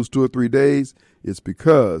didn't lose 2 or 3 days, it's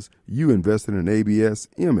because you invested in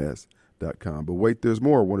absms.com. But wait, there's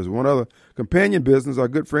more. There's one other companion business, our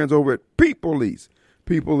good friends over at People Lease,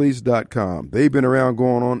 peoplelease.com. They've been around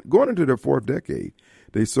going into their 4th decade.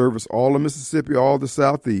 They service all of Mississippi, all the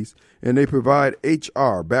Southeast, and they provide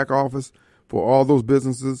HR, back office, for all those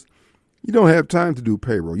businesses. You don't have time to do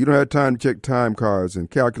payroll. You don't have time to check time cards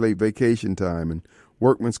and calculate vacation time and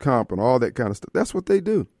workman's comp and all that kind of stuff. That's what they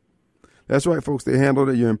do. That's right, folks. They handle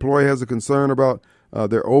it. Your employee has a concern about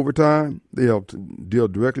their overtime. They'll deal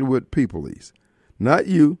directly with People Lease, not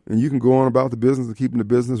you, and you can go on about the business and keeping the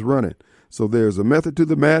business running. So there's a method to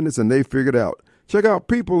the madness, and they figured out. Check out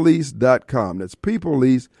peoplelease.com. That's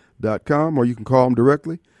peoplelease.com, or you can call them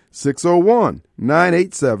directly,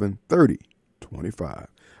 601-987-3025.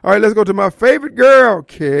 All right, let's go to my favorite girl,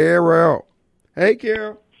 Carol. Hey,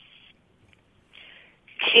 Carol.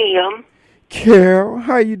 Kim. Carol,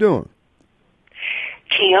 how you doing?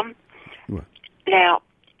 Kim. What? Now,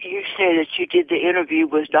 you said that you did the interview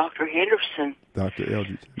with Dr. Henderson. Dr.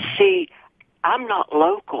 Eldridge. See, I'm not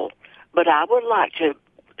local, but I would like to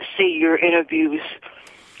see your interviews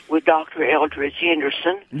with Dr. Eldridge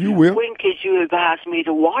Henderson. You will. When could you advise me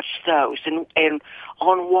to watch those? And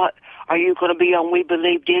on what? Are you going to be on We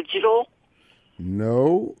Believe Digital?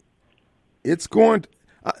 No. It's going to,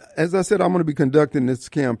 as I said, I'm going to be conducting this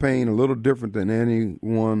campaign a little different than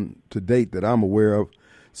anyone to date that I'm aware of.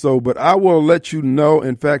 So, but I will let you know.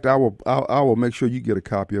 In fact, I will make sure you get a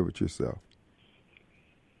copy of it yourself.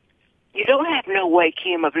 You don't have no way,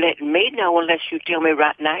 Kim, of letting me know unless you tell me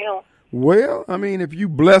right now. Well, I mean, if you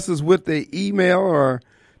bless us with the email or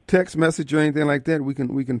text message or anything like that, we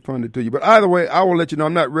can fund it to you. But either way, I will let you know.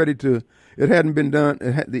 I'm not ready to. It hadn't been done.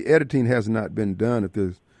 The editing has not been done. If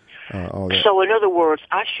there's all that. So, in other words,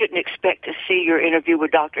 I shouldn't expect to see your interview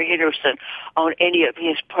with Dr. Henderson on any of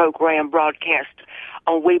his program broadcasts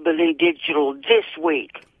on We Believe Digital this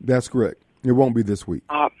week. That's correct. It won't be this week.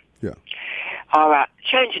 Yeah. All right.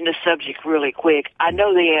 Changing the subject really quick. I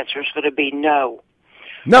know the answer is going to be no.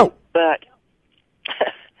 No. But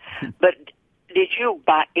did you,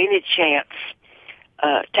 by any chance,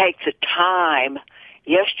 take the time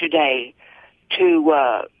yesterday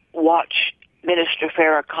to watch Minister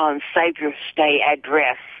Farrakhan's Savior's Day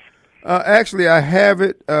address? Actually, I have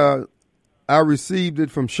it. I received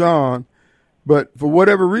it from Sean, but for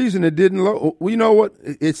whatever reason, it didn't load. Well, you know what?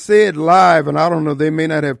 It said live, and I don't know. They may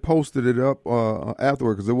not have posted it up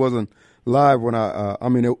afterward because it wasn't live when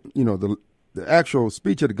the actual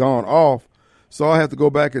speech had gone off. So I have to go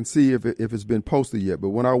back and see if it's been posted yet. But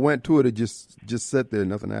when I went to it, it just sat there.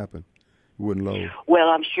 Nothing happened. It wouldn't load. Well,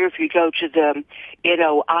 I'm sure if you go to the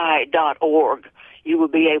NOI.org, you will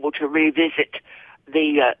be able to revisit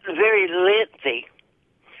the very lengthy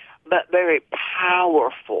but very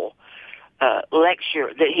powerful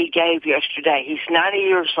lecture that he gave yesterday. He's 90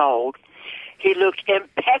 years old. He looked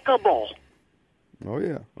impeccable. Oh,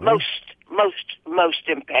 yeah. Most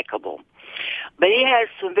impeccable. But he has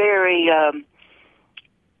some very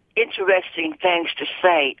interesting things to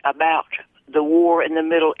say about the war in the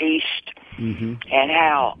Middle East and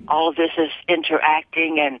how all of this is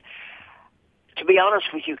interacting. And to be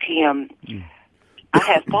honest with you, Kim, I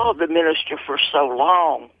have followed the minister for so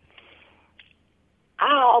long.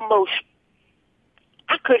 I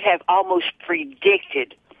could have almost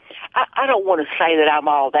predicted I don't want to say that I'm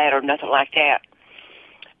all that or nothing like that,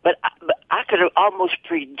 but I could have almost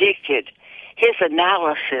predicted his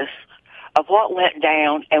analysis of what went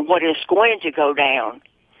down and what is going to go down.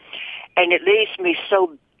 And it leaves me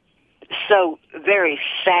so very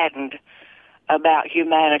saddened about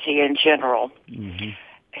humanity in general. Mm-hmm.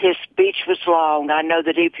 His speech was long. I know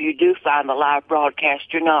that if you do find the live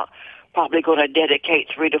broadcast, you're not probably going to dedicate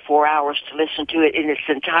 3 to 4 hours to listen to it in its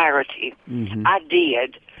entirety. Mm-hmm. I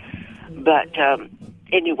did. But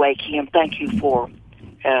anyway, Kim, thank you for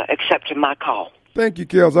accepting my call. Thank you,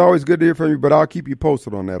 Kel. It's always good to hear from you, but I'll keep you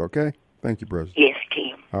posted on that, okay? Thank you, President. Yes,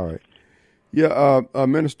 Kim. All right. Yeah,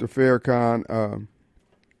 Minister Farrakhan,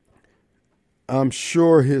 I'm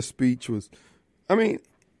sure his speech was,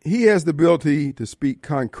 he has the ability to speak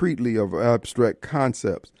concretely of abstract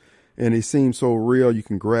concepts, and it seems so real you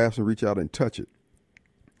can grasp and reach out and touch it.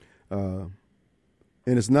 And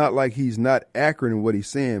it's not like he's not accurate in what he's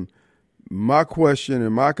saying. My question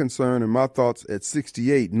and my concern and my thoughts at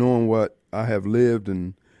 68, knowing what I have lived,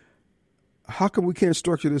 and how come we can't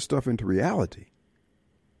structure this stuff into reality?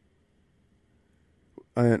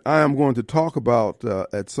 And I am going to talk about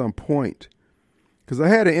at some point, because I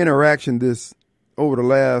had an interaction over the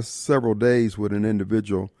last several days with an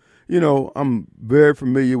individual. You know, I'm very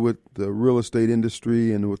familiar with the real estate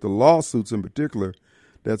industry and with the lawsuits in particular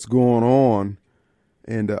that's going on.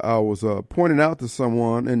 And I was pointing out to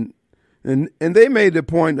someone, and they made the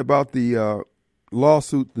point about the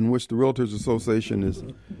lawsuit in which the Realtors Association is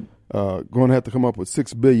going to have to come up with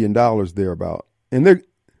 $6 billion thereabout. And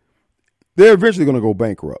they're eventually going to go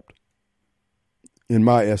bankrupt, in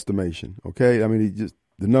my estimation. Okay, the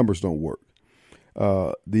numbers don't work.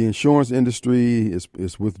 The insurance industry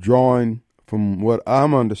is withdrawing, from what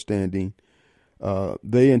I'm understanding.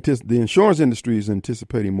 The insurance industry is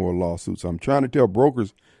anticipating more lawsuits. I'm trying to tell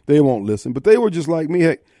brokers they won't listen, but they were just like me.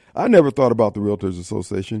 Heck, I never thought about the Realtors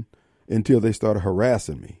Association until they started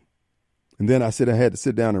harassing me. And then I had to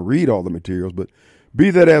sit down and read all the materials. But be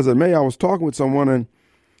that as it may, I was talking with someone, and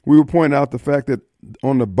we were pointing out the fact that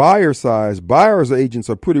on the buyer side, buyer's agents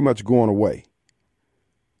are pretty much going away.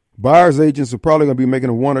 Buyer's agents are probably going to be making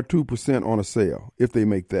a 1 or 2% on a sale, if they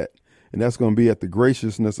make that. And that's going to be at the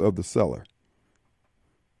graciousness of the seller.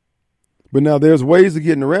 But now there's ways of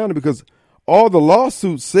getting around it, because all the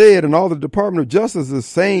lawsuits said, and all the Department of Justice is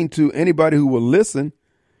saying to anybody who will listen,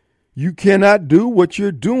 you cannot do what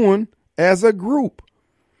you're doing as a group.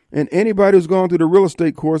 And anybody who's gone through the real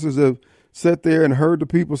estate courses have sat there and heard the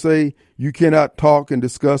people say you cannot talk and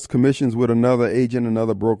discuss commissions with another agent,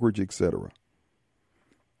 another brokerage, etc.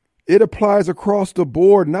 It applies across the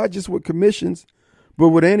board, not just with commissions, but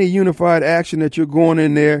with any unified action that you're going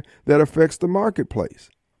in there that affects the marketplace.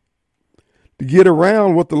 To get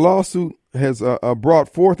around what the lawsuit has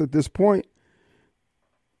brought forth at this point,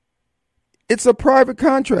 it's a private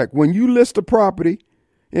contract. When you list a property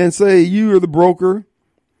and say you are the broker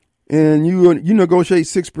and you negotiate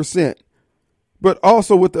 6%, but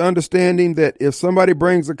also with the understanding that if somebody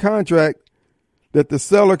brings a contract, that the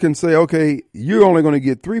seller can say, okay, you're only going to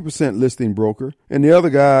get 3% listing broker, and the other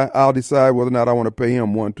guy, I'll decide whether or not I want to pay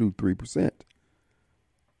him 1, 2, 3%.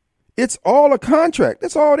 It's all a contract.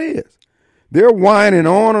 That's all it is. They're whining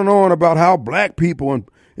on and on about how black people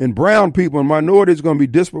and brown people and minorities are going to be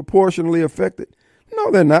disproportionately affected.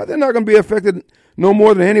 No, they're not. They're not going to be affected no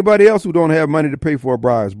more than anybody else who don't have money to pay for a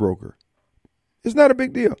buyer's broker. It's not a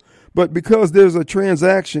big deal. But because there's a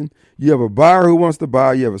transaction, you have a buyer who wants to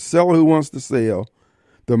buy, you have a seller who wants to sell,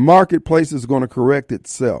 the marketplace is going to correct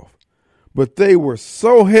itself. But they were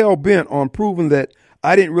so hell-bent on proving that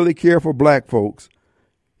I didn't really care for black folks,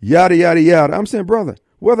 yada, yada, yada. I'm saying, brother,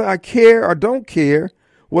 whether I care or don't care,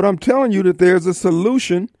 what I'm telling you that there's a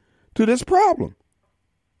solution to this problem.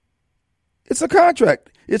 It's a contract.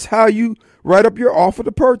 It's how you write up your offer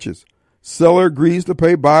to purchase. Seller agrees to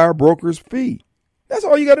pay buyer broker's fee. That's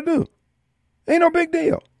all you got to do. Ain't no big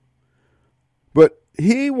deal. But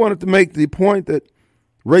he wanted to make the point that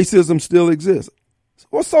racism still exists.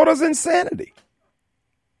 Well, so does insanity.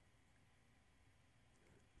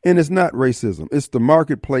 And it's not racism. It's the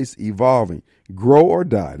marketplace evolving. Grow or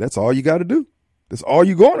die. That's all you got to do. That's all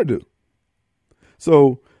you're going to do.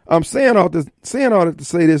 So I'm saying all that to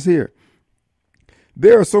say this here.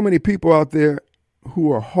 There are so many people out there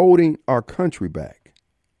who are holding our country back.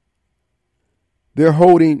 They're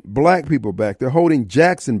holding black people back. They're holding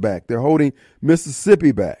Jackson back. They're holding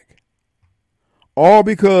Mississippi back. All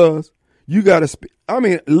because you got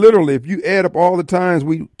to literally, if you add up all the times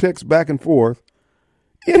we text back and forth,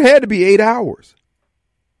 it had to be 8 hours.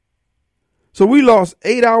 So we lost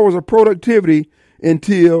 8 hours of productivity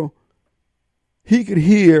until he could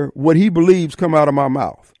hear what he believes come out of my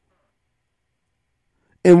mouth.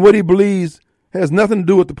 and what he believes has nothing to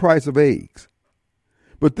do with the price of eggs.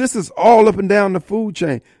 But this is all up and down the food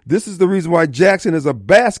chain. This is the reason why Jackson is a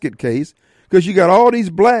basket case, because you got all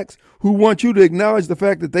these blacks who want you to acknowledge the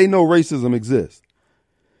fact that they know racism exists.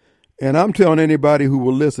 And I'm telling anybody who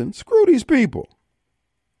will listen, screw these people.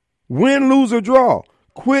 Win, lose, or draw.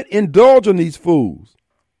 Quit indulging these fools.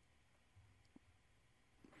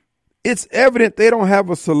 It's evident they don't have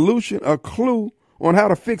a solution, a clue on how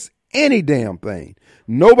to fix any damn thing.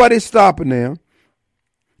 Nobody's stopping them.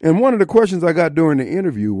 And one of the questions I got during the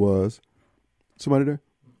interview was, somebody there?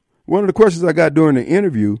 One of the questions I got during the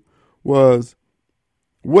interview was,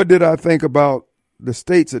 what did I think about the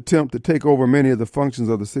state's attempt to take over many of the functions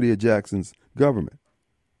of the city of Jackson's government?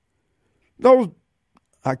 Those,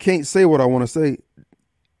 I can't say what I want to say.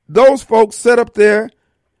 Those folks sat up there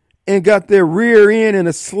and got their rear end in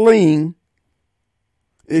a sling,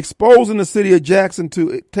 exposing the city of Jackson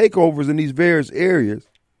to takeovers in these various areas.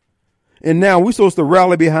 And now we're supposed to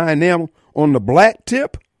rally behind them on the black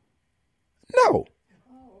tip? No.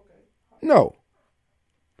 No.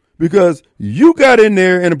 Because you got in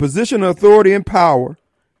there in a position of authority and power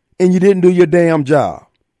and you didn't do your damn job.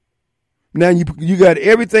 Now you got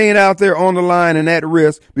everything out there on the line and at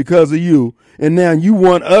risk because of you. And now you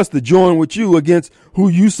want us to join with you against who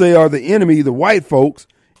you say are the enemy, the white folks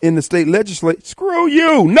in the state legislature. Screw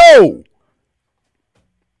you. No.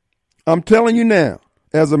 I'm telling you now,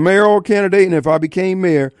 as a mayoral candidate, and if I became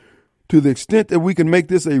mayor, to the extent that we can make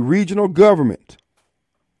this a regional government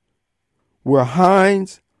where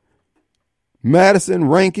Hines, Madison,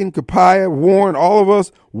 Rankin, Copiah, Warren, all of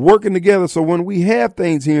us working together. So when we have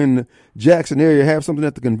things here in the Jackson area, have something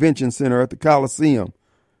at the convention center, at the Coliseum,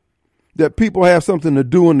 that people have something to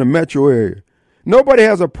do in the metro area. Nobody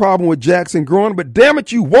has a problem with Jackson growing, but damn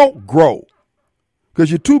it, you won't grow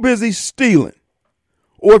because you're too busy stealing.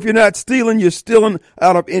 Or if you're not stealing, you're stealing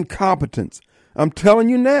out of incompetence. I'm telling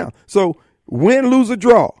you now. So win, lose, or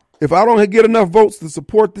draw. If I don't get enough votes to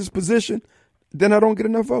support this position, then I don't get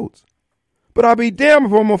enough votes. But I'll be damned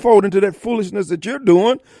if I'm going to fold into that foolishness that you're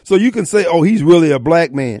doing so you can say, oh, he's really a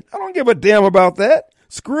black man. I don't give a damn about that.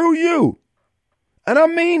 Screw you. And I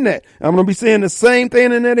mean that. I'm going to be saying the same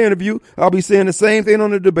thing in that interview. I'll be saying the same thing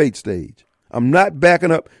on the debate stage. I'm not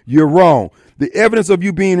backing up. You're wrong. The evidence of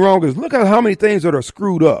you being wrong is look at how many things that are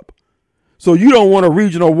screwed up. So you don't want a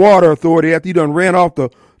regional water authority after you done ran off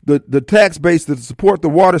the tax base to support the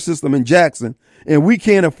water system in Jackson, and we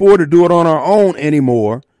can't afford to do it on our own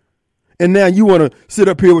anymore. And now you want to sit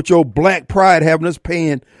up here with your black pride having us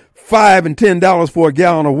paying $5 and $10 for a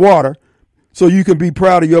gallon of water so you can be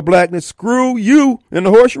proud of your blackness. Screw you and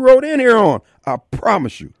the horse you rode in here on. I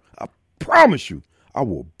promise you, I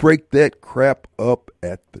will break that crap up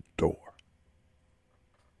at the door.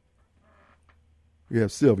 We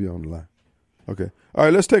have Sylvia on the line. Okay. All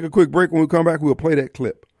right, let's take a quick break. When we come back, we'll play that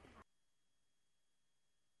clip.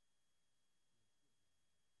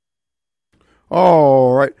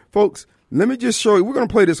 All right, folks, let me just show you. We're going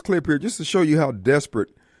to play this clip here just to show you how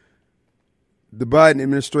desperate the Biden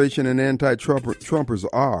administration and anti-Trumpers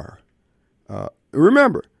are.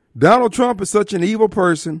 Remember, Donald Trump is such an evil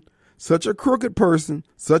person, such a crooked person,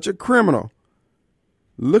 such a criminal.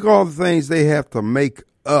 Look at all the things they have to make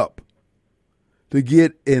up to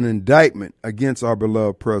get an indictment against our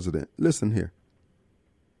beloved president. Listen here.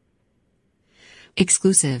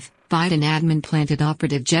 Exclusive. Biden admin planted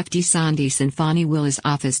operative Jeff DeSantis in Fani Willis'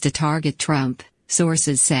 office to target Trump,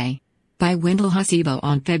 sources say. By Wendell Hasebo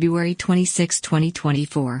on February 26,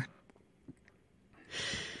 2024.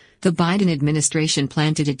 The Biden administration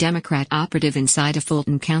planted a Democrat operative inside a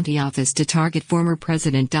Fulton County office to target former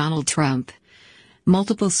President Donald Trump.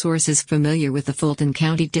 Multiple sources familiar with the Fulton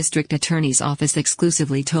County District Attorney's Office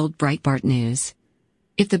exclusively told Breitbart News.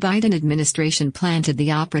 If the Biden administration planted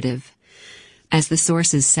the operative, as the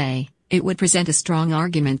sources say, it would present a strong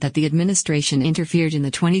argument that the administration interfered in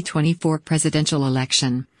the 2024 presidential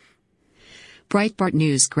election. Breitbart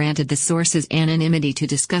News granted the sources anonymity to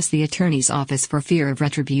discuss the attorney's office for fear of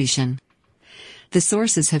retribution. The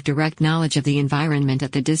sources have direct knowledge of the environment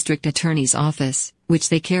at the district attorney's office, which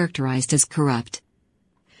they characterized as corrupt.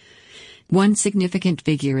 One significant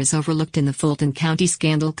figure is overlooked in the Fulton County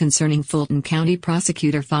scandal concerning Fulton County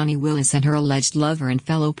prosecutor Fani Willis and her alleged lover and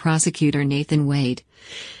fellow prosecutor Nathan Wade.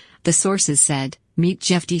 The sources said, meet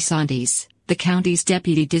Jeff DeSantis, the county's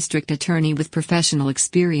deputy district attorney with professional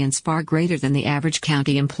experience far greater than the average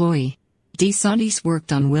county employee. DeSantis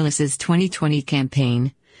worked on Willis's 2020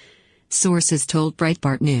 campaign, sources told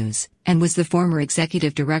Breitbart News, and was the former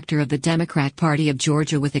executive director of the Democrat Party of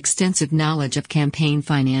Georgia with extensive knowledge of campaign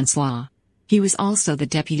finance law. He was also the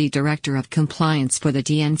Deputy Director of Compliance for the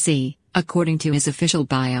DNC, according to his official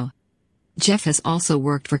bio. Jeff has also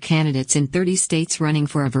worked for candidates in 30 states running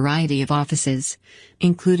for a variety of offices,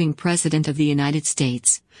 including President of the United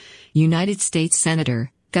States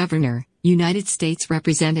Senator, Governor, United States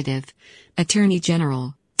Representative, Attorney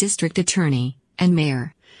General, District Attorney, and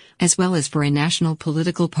Mayor, as well as for a national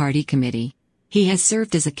political party committee. He has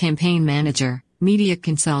served as a campaign manager, media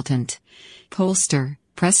consultant, pollster,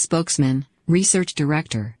 press spokesman, research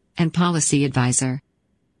director, and policy advisor.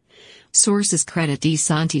 Sources credit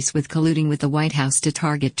DeSantis with colluding with the White House to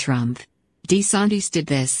target Trump. DeSantis did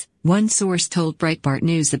this, one source told Breitbart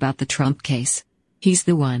News about the Trump case. He's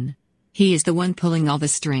the one. He is the one pulling all the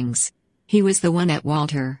strings. He was the one at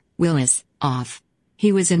Walter Willis off.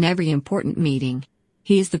 He was in every important meeting.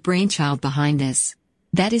 He is the brainchild behind this.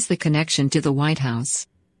 That is the connection to the White House.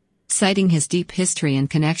 Citing his deep history and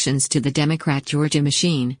connections to the Democrat Georgia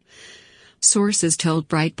machine, sources told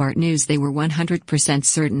Breitbart News they were 100%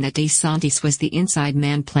 certain that DeSantis was the inside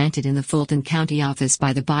man planted in the Fulton County office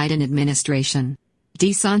by the Biden administration.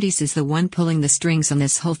 DeSantis is the one pulling the strings on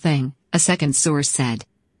this whole thing, a second source said.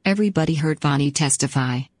 Everybody heard Vonnie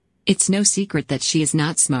testify. It's no secret that she is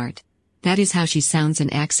not smart. That is how she sounds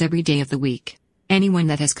and acts every day of the week. Anyone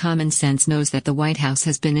that has common sense knows that the White House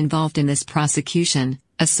has been involved in this prosecution,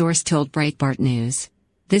 a source told Breitbart News.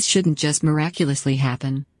 This shouldn't just miraculously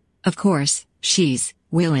happen. Of course,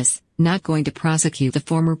 Willis, not going to prosecute the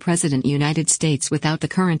former President of the United States without the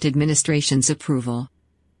current administration's approval.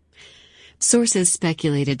 Sources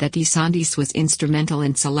speculated that DeSantis was instrumental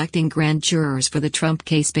in selecting grand jurors for the Trump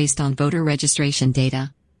case based on voter registration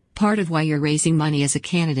data. Part of why you're raising money as a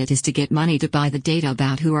candidate is to get money to buy the data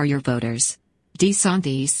about who are your voters.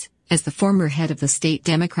 DeSantis, as the former head of the state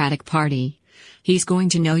Democratic Party, he's going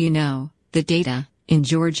to know the data, in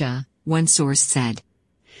Georgia, one source said.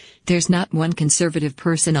 There's not one conservative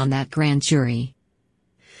person on that grand jury.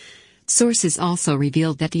 Sources also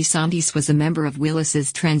revealed that DeSantis was a member of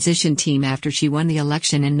Willis's transition team after she won the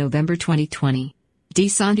election in November 2020.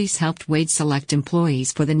 DeSantis helped Wade select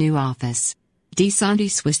employees for the new office.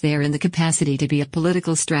 DeSantis was there in the capacity to be a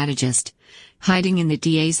political strategist, hiding in the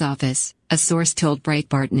DA's office, a source told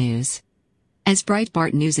Breitbart News. As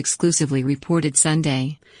Breitbart News exclusively reported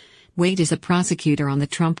Sunday, Wade is a prosecutor on the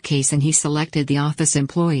Trump case and he selected the office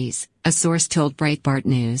employees, a source told Breitbart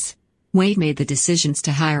News. Wade made the decisions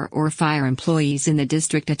to hire or fire employees in the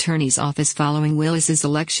district attorney's office following Willis's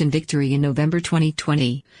election victory in November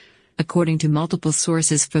 2020, according to multiple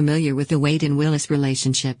sources familiar with the Wade and Willis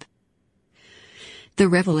relationship. The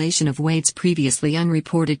revelation of Wade's previously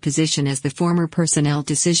unreported position as the former personnel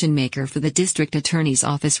decision-maker for the district attorney's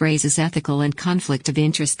office raises ethical and conflict of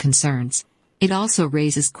interest concerns. It also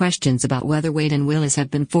raises questions about whether Wade and Willis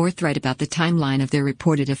have been forthright about the timeline of their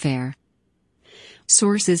reported affair.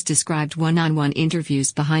 Sources described one-on-one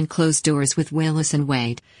interviews behind closed doors with Willis and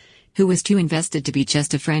Wade, who was too invested to be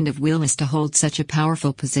just a friend of Willis to hold such a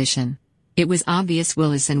powerful position. It was obvious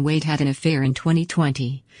Willis and Wade had an affair in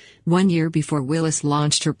 2020, 1 year before Willis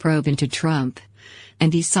launched her probe into Trump,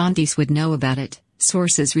 and DeSantis would know about it,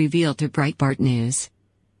 sources revealed to Breitbart News.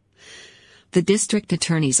 The district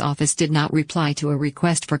attorney's office did not reply to a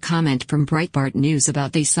request for comment from Breitbart News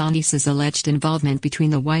about DeSantis' alleged involvement between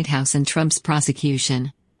the White House and Trump's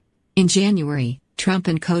prosecution. In January, Trump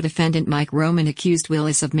and co-defendant Mike Roman accused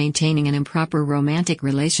Willis of maintaining an improper romantic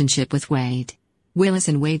relationship with Wade. Willis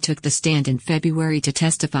and Wade took the stand in February to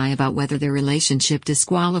testify about whether their relationship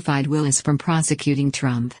disqualified Willis from prosecuting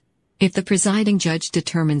Trump. If the presiding judge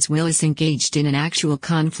determines Willis engaged in an actual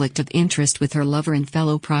conflict of interest with her lover and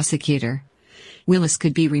fellow prosecutor, Willis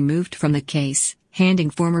could be removed from the case, handing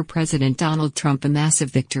former President Donald Trump a massive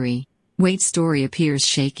victory. Wade's story appears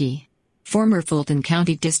shaky. Former Fulton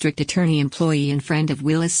County District Attorney employee and friend of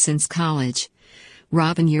Willis since college,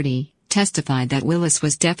 Robin Yurdy, testified that Willis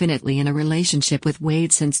was definitely in a relationship with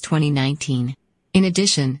Wade since 2019. In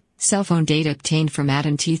addition, cell phone data obtained from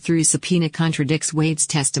Adam T. through subpoena contradicts Wade's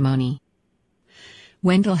testimony.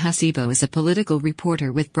 Wendell Hasibo is a political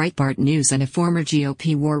reporter with Breitbart News and a former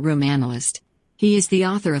GOP war room analyst. He is the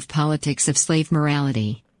author of Politics of Slave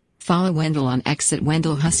Morality. Follow Wendell on X at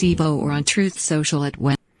Wendell Hasibo or on Truth Social at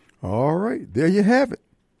Wendell. All right, there you have it.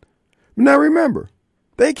 Now remember,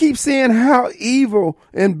 they keep saying how evil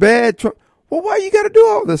and bad Trump. Well, why you got to do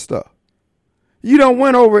all this stuff? You don't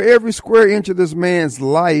went over every square inch of this man's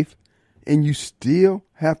life, and you still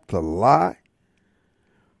have to lie?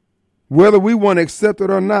 Whether we want to accept it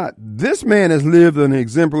or not, this man has lived an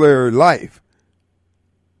exemplary life.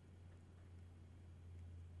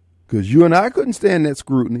 Because you and I couldn't stand that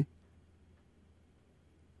scrutiny.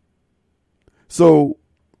 So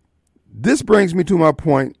this brings me to my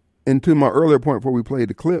point and to my earlier point before we played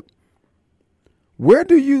the clip. Where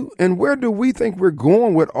do we think we're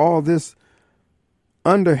going with all this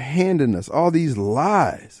underhandedness, all these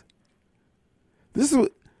lies? This is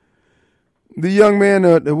what the young man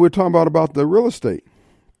that we're talking about the real estate.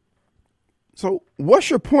 So what's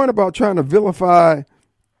your point about trying to vilify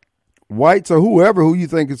whites or whoever who you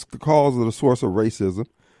think is the cause of the source of racism,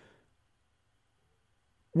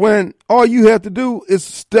 when all you have to do is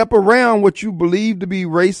step around what you believe to be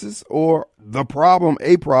racist or the problem,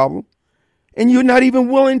 a problem, and you're not even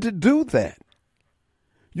willing to do that?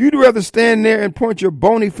 You'd rather stand there and point your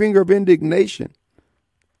bony finger of indignation.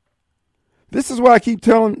 This is why I keep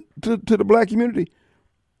telling to the black community,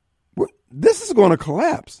 this is going to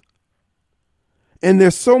collapse. And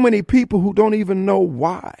there's so many people who don't even know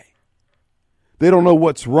why. They don't know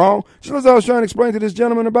what's wrong. Just as I was trying to explain to this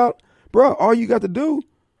gentleman about, bro, all you got to do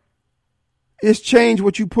is change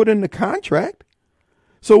what you put in the contract.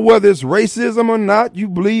 So whether it's racism or not you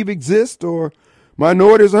believe exists or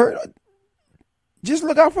minorities are hurt, just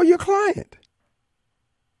look out for your client.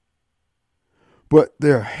 But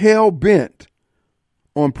they're hell-bent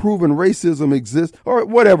on proving racism exists or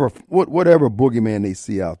whatever boogeyman they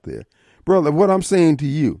see out there. Brother, what I'm saying to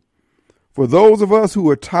you, for those of us who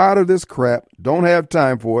are tired of this crap, don't have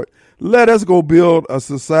time for it, let us go build a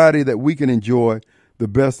society that we can enjoy the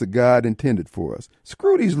best that God intended for us.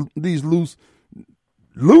 Screw these loose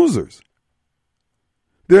losers.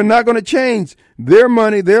 They're not going to change their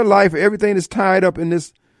money, their life, everything is tied up in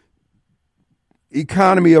this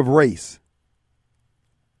economy of race.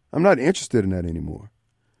 I'm not interested in that anymore.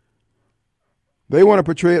 They want to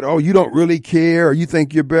portray it, oh, you don't really care or you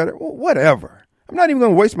think you're better. Well, whatever. I'm not even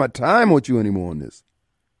going to waste my time with you anymore on this.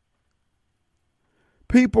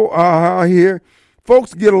 People are out here.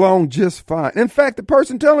 Folks get along just fine. In fact, the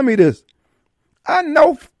person telling me this, I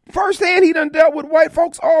know firsthand he done dealt with white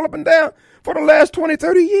folks all up and down for the last 20,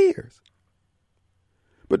 30 years.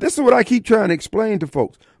 But this is what I keep trying to explain to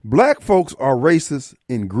folks. Black folks are racist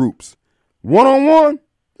in groups. One-on-one,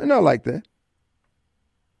 they're not like that.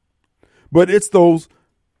 But it's those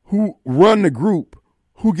who run the group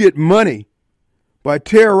who get money by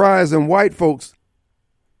terrorizing white folks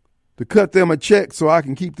to cut them a check so I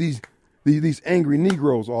can keep these angry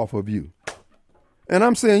Negroes off of you. And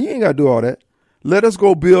I'm saying you ain't got to do all that. Let us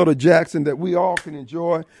go build a Jackson that we all can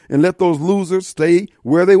enjoy and let those losers stay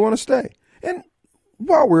where they want to stay. And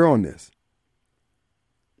while we're on this,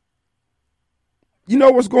 you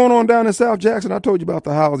know what's going on down in South Jackson? I told you about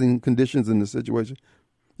the housing conditions and the situation.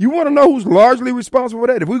 You want to know who's largely responsible for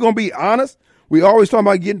that? If we're going to be honest, we always talk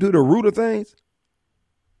about getting to the root of things.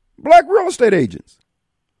 Black real estate agents,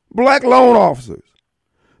 black loan officers,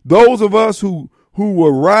 those of us who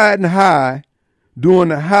were riding high during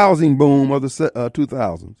the housing boom of the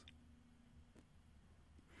 2000s.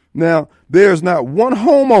 Now, there's not one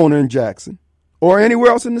homeowner in Jackson or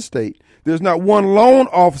anywhere else in the state. There's not one loan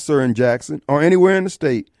officer in Jackson or anywhere in the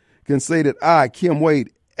state can say that I, Kim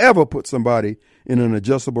Wade, ever put somebody in an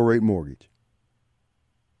adjustable rate mortgage.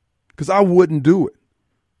 Because I wouldn't do it.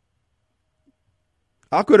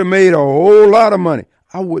 I could have made a whole lot of money.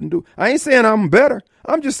 I wouldn't do it. I ain't saying I'm better.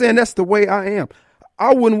 I'm just saying that's the way I am.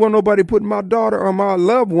 I wouldn't want nobody putting my daughter or my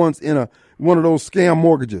loved ones in one of those scam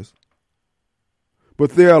mortgages.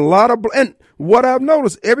 But there are a lot of, and what I've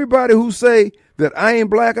noticed, everybody who say that I ain't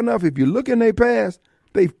black enough, if you look in their past,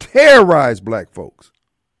 they've terrorized black folks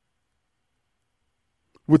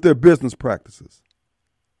with their business practices.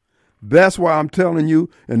 That's why I'm telling you,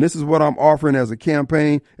 and this is what I'm offering as a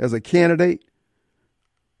campaign, as a candidate,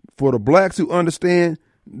 for the blacks who understand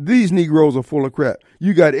these Negroes are full of crap.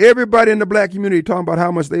 You got everybody in the black community talking about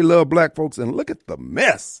how much they love black folks, and look at the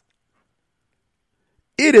mess.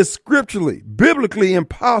 It is scripturally, biblically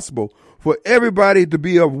impossible for everybody to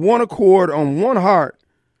be of one accord on one heart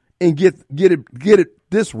and get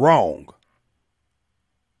it this wrong.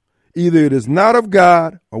 Either it is not of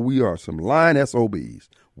God or we are some lying SOBs.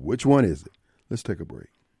 Which one is it? Let's take a break.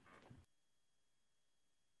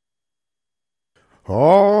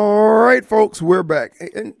 All right, folks, we're back.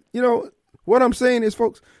 And you know, what I'm saying is,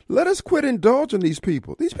 folks, let us quit indulging these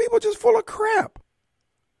people. These people are just full of crap.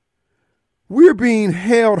 We're being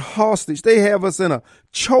held hostage. They have us in a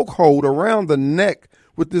chokehold around the neck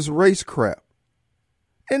with this race crap.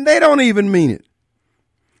 And they don't even mean it.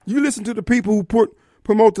 You listen to the people who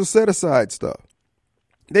promote the set-aside stuff.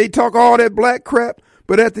 They talk all that black crap,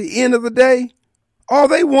 but at the end of the day, all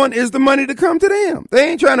they want is the money to come to them. They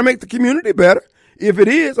ain't trying to make the community better. If it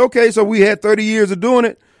is, okay, so we had 30 years of doing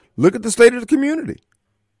it. Look at the state of the community.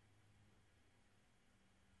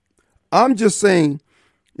 I'm just saying,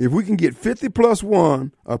 If we can get 50 plus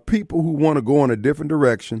one of people who want to go in a different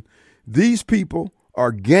direction, these people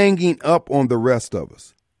are ganging up on the rest of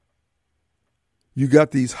us. You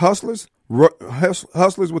got these hustlers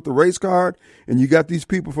with the race card, and you got these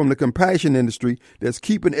people from the compassion industry that's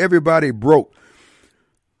keeping everybody broke.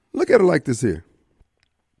 Look at it like this here.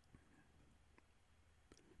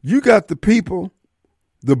 You got the people,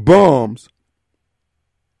 the bums,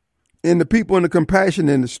 and the people in the compassion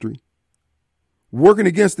industry working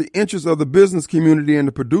against the interests of the business community and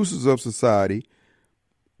the producers of society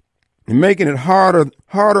and making it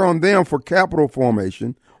harder on them for capital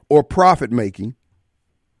formation or profit making,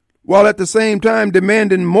 while at the same time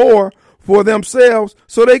demanding more for themselves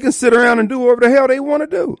so they can sit around and do whatever the hell they want to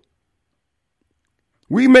do.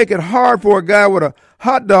 We make it hard for a guy with a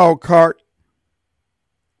hot dog cart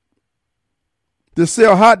to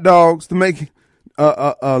sell hot dogs to make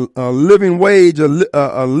a living wage,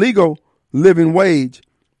 a legal living wage,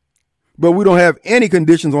 but we don't have any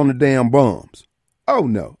conditions on the damn bums. Oh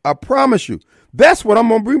no, I promise you, that's what I'm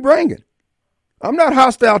going to be bringing. I'm not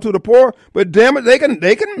hostile to the poor, but damn it,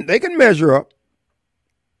 they can measure up.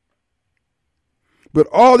 But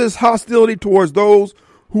all this hostility towards those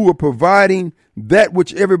who are providing that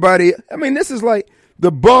which everybody, I mean, this is like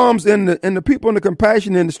the bums and the people in the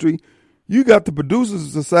compassion industry. You got the producers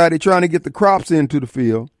of society trying to get the crops into the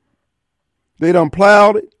field. They done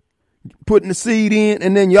plowed it, putting the seed in,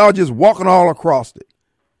 and then y'all just walking all across it,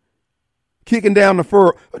 kicking down the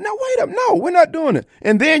furrow. No, wait up. No, we're not doing it.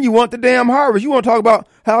 And then you want the damn harvest. You want to talk about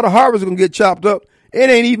how the harvest is going to get chopped up. It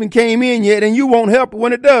ain't even came in yet, and you won't help it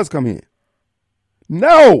when it does come in.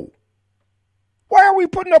 No. Why are we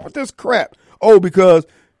putting up with this crap? Oh, because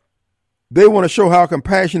they want to show how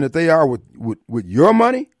compassionate they are with your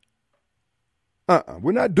money?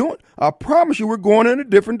 We're not doing it. I promise you we're going in a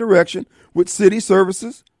different direction with city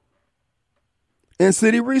services and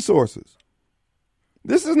city resources.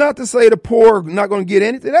 This is not to say the poor are not going to get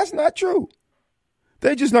anything. That's not true.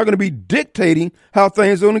 They're just not going to be dictating how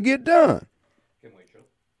things are going to get done.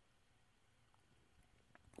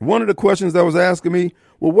 One of the questions that was asking me,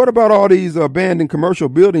 well, what about all these abandoned commercial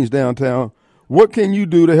buildings downtown? What can you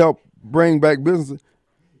do to help bring back businesses?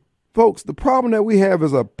 Folks, the problem that we have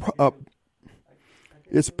is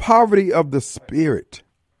it's poverty of the spirit.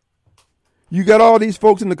 You got all these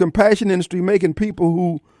folks in the compassion industry making people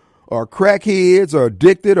who are crackheads or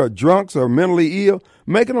addicted or drunks or mentally ill,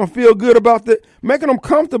 making them feel good about that, making them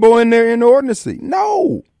comfortable in their inordinacy.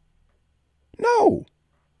 No.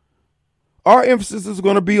 Our emphasis is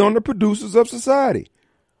going to be on the producers of society.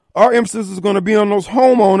 Our emphasis is going to be on those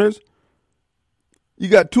homeowners. You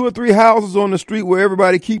got 2 or 3 houses on the street where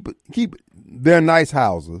everybody keep their nice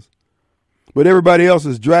houses, but everybody else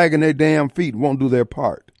is dragging their damn feet and won't do their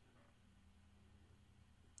part.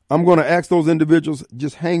 I'm going to ask those individuals,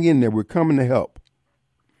 just hang in there. We're coming to help.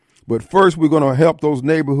 But first, we're going to help those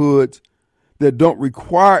neighborhoods that don't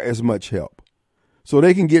require as much help so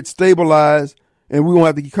they can get stabilized and we won't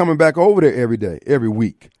have to keep coming back over there every day, every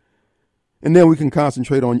week. And then we can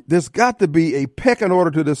concentrate on, there's got to be a pecking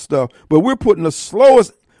order to this stuff, but we're putting the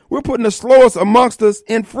slowest amongst us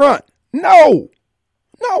in front. No,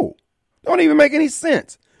 don't even make any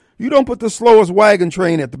sense. You don't put the slowest wagon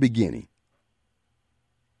train at the beginning.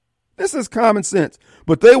 This is common sense,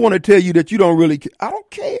 but they want to tell you that you don't really care. I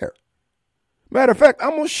don't care. Matter of fact,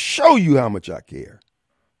 I'm going to show you how much I care.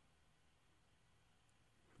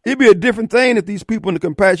 It'd be a different thing if these people in the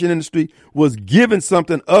compassion industry was given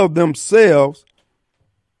something of themselves,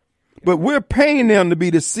 but we're paying them to be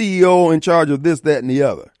the CEO in charge of this, that, and the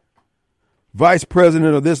other. Vice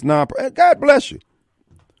president of this nonprofit. God bless you.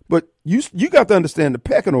 But you got to understand the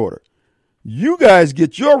pecking order. You guys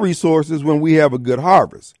get your resources when we have a good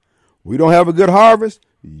harvest. We don't have a good harvest,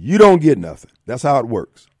 you don't get nothing. That's how it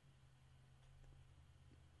works.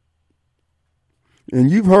 And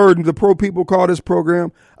you've heard the pro people call this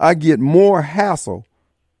program, I get more hassle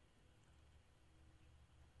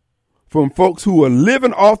from folks who are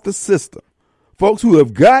living off the system, folks who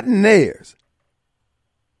have gotten theirs.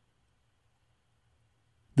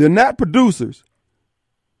 They're not producers.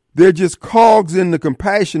 They're just cogs in the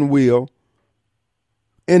compassion wheel,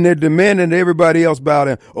 and they're demanding that everybody else bow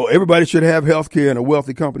down. Oh, everybody should have health care in a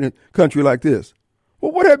wealthy country like this.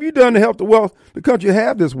 Well, what have you done to help the country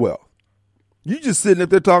have this wealth? You just sitting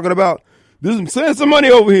up there talking about, send some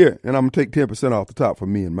money over here, and I'm going to take 10% off the top for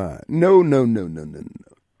me and mine. No.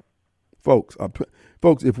 Folks,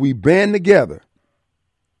 if we band together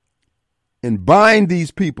and bind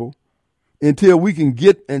these people until we can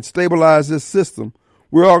get and stabilize this system,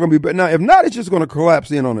 we're all going to be better. Now, if not, it's just going to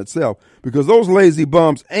collapse in on itself because those lazy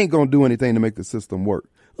bums ain't going to do anything to make the system work.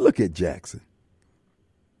 Look at Jackson.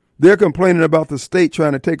 They're complaining about the state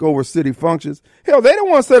trying to take over city functions. Hell, they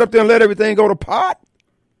don't want to sit up there and let everything go to pot.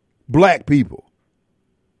 Black people.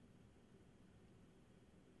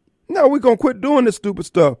 No, we're going to quit doing this stupid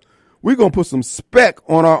stuff. We're going to put some spec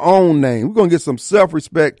on our own name. We're going to get some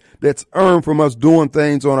self-respect that's earned from us doing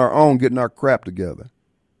things on our own, getting our crap together.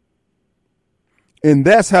 And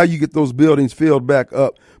that's how you get those buildings filled back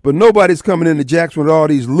up. But nobody's coming into Jackson with all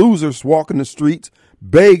these losers walking the streets,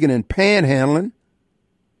 begging and panhandling.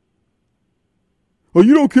 Oh,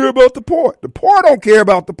 you don't care about the poor. The poor don't care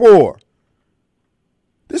about the poor.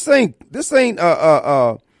 This ain't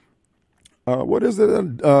what is it?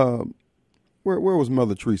 Where was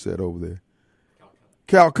Mother Teresa at over there?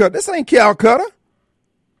 Calcutta. This ain't Calcutta.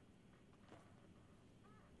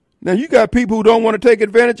 Now, you got people who don't want to take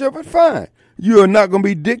advantage of it, fine. You are not going to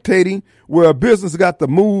be dictating where a business got to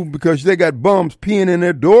move because they got bums peeing in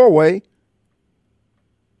their doorway.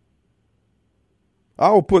 I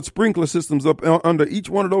will put sprinkler systems up under each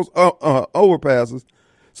one of those overpasses,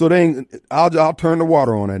 so I'll turn the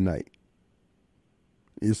water on at night.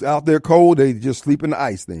 It's out there cold, they just sleep in the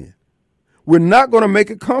ice then. We're not going to make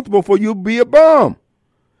it comfortable for you to be a bum.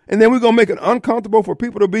 And then we're going to make it uncomfortable for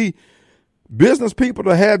people to be business people,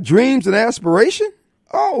 to have dreams and aspiration?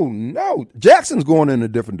 Oh, no. Jackson's going in a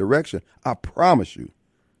different direction. I promise you.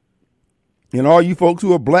 And all you folks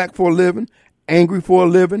who are black for a living, angry for a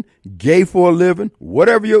living, gay for a living,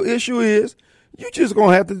 whatever your issue is, you're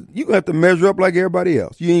going to have to measure up like everybody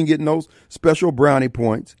else. You ain't getting those special brownie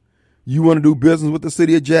points. You want to do business with the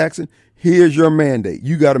city of Jackson? Here's your mandate.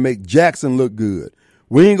 You got to make Jackson look good.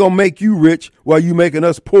 We ain't going to make you rich while you making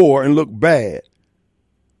us poor and look bad.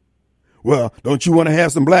 Well, don't you want to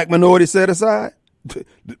have some black minorities set aside?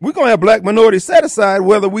 We're going to have black minorities set aside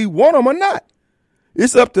whether we want them or not.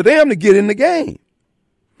 It's up to them to get in the game.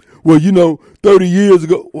 Well, 30 years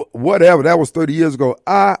ago, whatever, that was 30 years ago.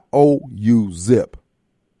 I owe you zip.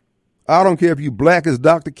 I don't care if you black as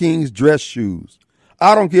Dr. King's dress shoes.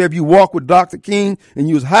 I don't care if you walk with Dr. King and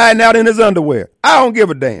you was hiding out in his underwear. I don't give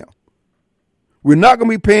a damn. We're not going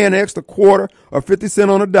to be paying an extra quarter or 50 cents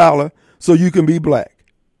on a dollar so you can be black.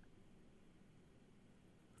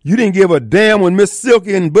 You didn't give a damn when Miss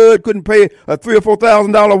Silky and Bud couldn't pay a $3,000 or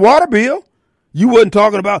 $4,000 water bill. You wasn't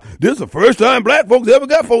talking about this is the first time black folks ever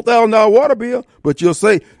got $4,000 water bill. But you'll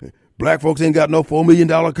say black folks ain't got no $4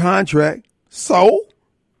 million contract. So?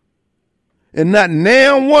 And not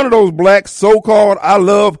now one of those black so-called I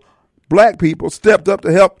love black people stepped up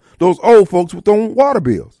to help those old folks with their water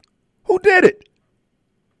bills. Who did it?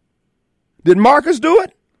 Did Marcus do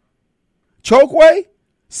it? Chokeway?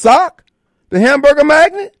 Sock? The hamburger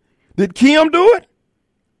magnet? Did Kim do it?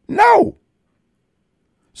 No.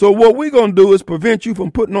 So what we're going to do is prevent you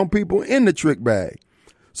from putting on people in the trick bag.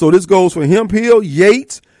 So this goes for Hemp Hill,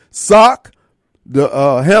 Yates, Sock, the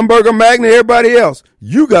hamburger magnet, everybody else.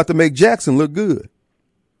 You got to make Jackson look good.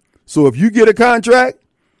 So if you get a contract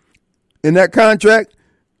and that contract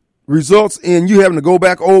results in you having to go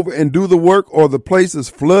back over and do the work or the place is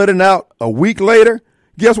flooding out a week later,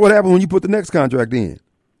 guess what happens when you put the next contract in?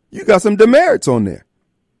 You got some demerits on there.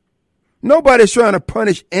 Nobody's trying to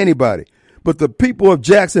punish anybody, but the people of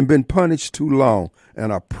Jackson been punished too long,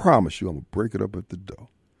 and I promise you I'm going to break it up at the door.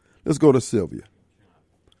 Let's go to Sylvia.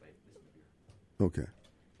 Okay.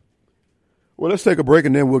 Well, let's take a break,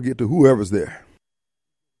 and then we'll get to whoever's there.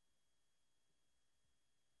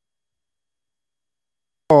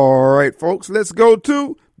 All right, folks, let's go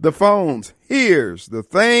to the phones. Here's the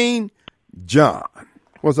thing, John.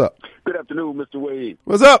 What's up? Good afternoon, Mr. Wade.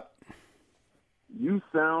 What's up? You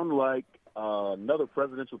sound like another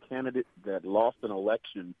presidential candidate that lost an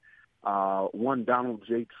election, one Donald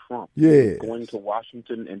J. Trump. Yeah. He was going to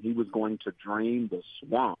Washington, and he was going to drain the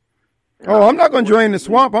swamp. I'm not going to drain the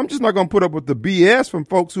swamp. I'm just not going to put up with the BS from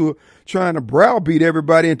folks who are trying to browbeat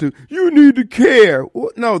everybody into, you need to care.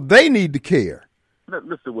 Well, no, they need to care.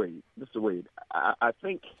 Mr. Wade, I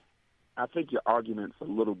think your argument's a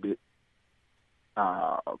little bit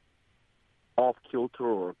off kilter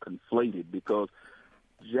or conflated, because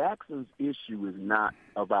Jackson's issue is not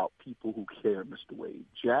about people who care, Mr. Wade.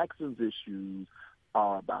 Jackson's issues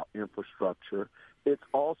are about infrastructure. It's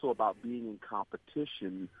also about being in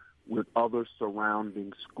competition with other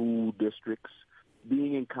surrounding school districts,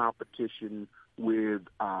 being in competition with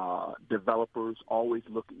developers always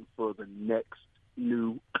looking for the next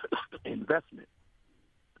new investment.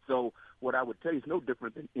 So what I would tell you is no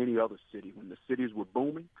different than any other city. When the cities were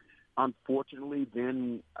booming, unfortunately,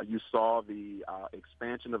 then you saw the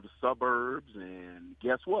expansion of the suburbs, and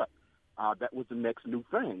guess what? That was the next new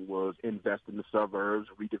thing, was invest in the suburbs,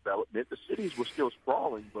 redevelopment. The cities were still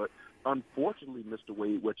sprawling, but unfortunately, Mr.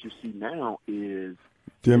 Wade, what you see now is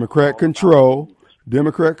Democrat control,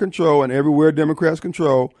 and everywhere Democrats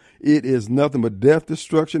control, it is nothing but death,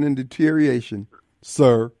 destruction, and deterioration,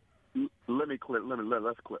 sir.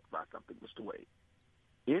 Let's clarify something, Mr. Wade.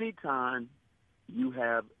 Anytime you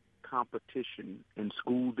have competition in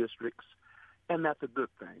school districts, and that's a good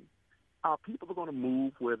thing, people are going to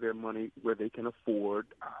move where they can afford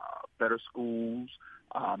better schools,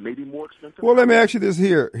 maybe more expensive. Well, let me ask you this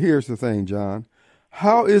here. Here's the thing, John.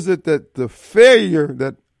 How is it that the failure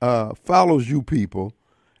that follows you people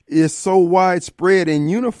is so widespread and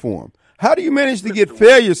uniform? How do you manage to get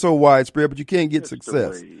failure so widespread, but you can't get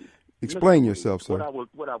success? Wade, Explain yourself, sir.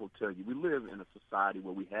 What I will tell you, we live in a society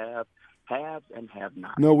where we have haves and have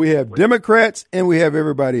not. No, we have Democrats and we have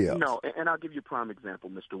everybody else. No, and I'll give you a prime example,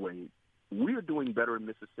 Mr. Wade. We are doing better in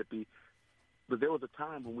Mississippi, but there was a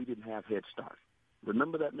time when we didn't have Head Start.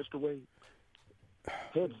 Remember that, Mr. Wade?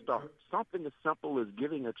 Head Start, something as simple as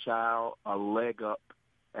giving a child a leg up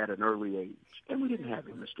at an early age. And we didn't have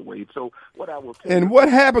it, Mr. Wade. So what I will tell you. And what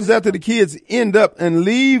happens after the kids end up and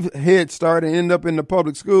leave Head Start and end up in the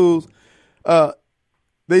public schools?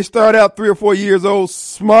 They start out 3 or 4 years old,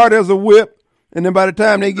 smart as a whip, and then by the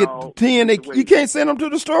time they get to 10, you can't send them to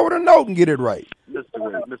the store with a note and get it right.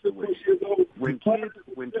 Mr. Wade, when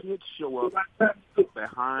kids show up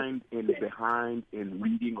behind in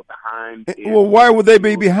reading or behind. Well, why would they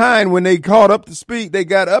be behind when they caught up to speed? They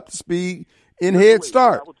got up to speed in Head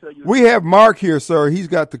Start. We have Mark here, sir. He's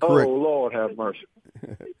got the correct. Oh, Lord have mercy.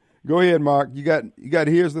 Go ahead, Mark. You got.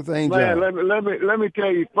 Here's the thing, John. Man, let me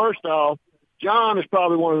tell you. First off, John is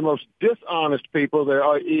probably one of the most dishonest people there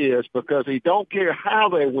is, because he don't care how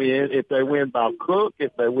they win. If they win by crook,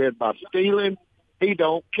 if they win by stealing, he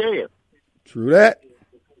don't care. True that.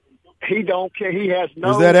 He don't care. He has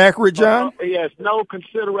no. Is that accurate, John? He has no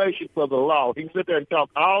consideration for the law. He can sit there and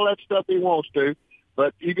talk all that stuff he wants to,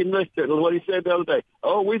 but you can listen to what he said the other day.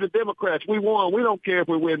 Oh, we the Democrats. We won. We don't care if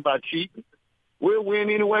we win by cheating. We'll win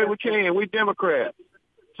any way we can. We Democrats.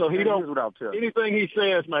 So he don't. Anything he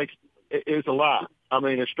says is a lie. I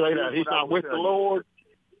mean, it's straight out. He's not with the Lord,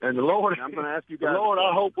 and the Lord. I'm going to ask you guys. The Lord,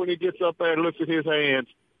 I hope when he gets up there and looks at his hands,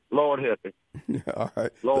 Lord help him. All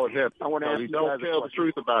right. Lord help him. I want to ask he don't tell the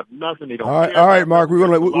truth about nothing. He don't. All right, Mark. We're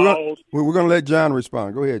gonna let John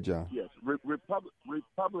respond. Go ahead, John. Yes,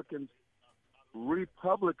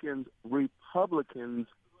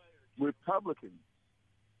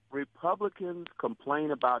 Republicans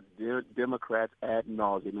complain about Democrats ad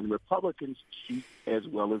nauseum, and Republicans cheat as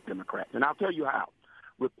well as Democrats. And I'll tell you how.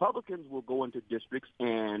 Republicans will go into districts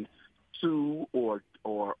and sue or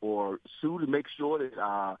sue to make sure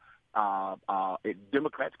that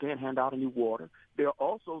Democrats can't hand out any water. They'll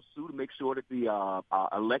also sue to make sure that the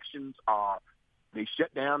elections they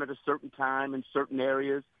shut down at a certain time in certain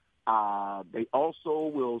areas. They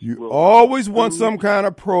also will. You always want some kind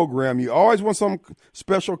of program. You always want some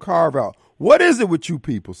special carve out. What is it with you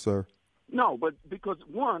people, sir? No, but because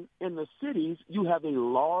one, in the cities you have a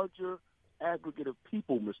larger aggregate of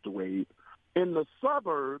people, Mr. Wade. In the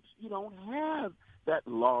suburbs, you don't have that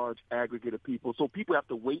large aggregate of people, so people have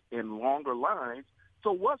to wait in longer lines.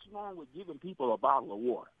 So what's wrong with giving people a bottle of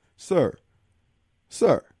water? Sir,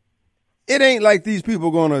 it ain't like these people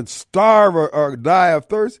are going to starve or die of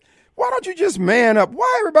thirst. Why don't you just man up?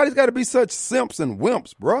 Why everybody's got to be such simps and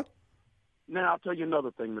wimps, bruh? Now, I'll tell you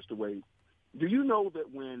another thing, Mr. Wade. Do you know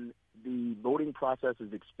that when the voting process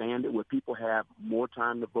is expanded, where people have more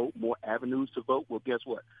time to vote, more avenues to vote, well, guess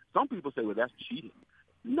what? Some people say, well, that's cheating.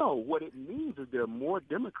 No, what it means is there are more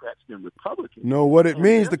Democrats than Republicans. No, what it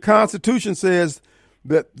means, the Constitution says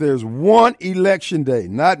that there's one election day,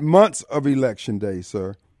 not months of election day,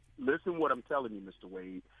 sir. Listen what I'm telling you, Mr.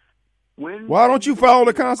 Wade. Why don't you follow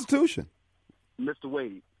the Constitution? Mr.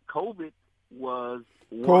 Wade, COVID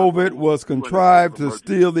was contrived to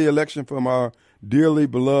steal the election from our dearly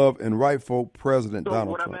beloved and rightful President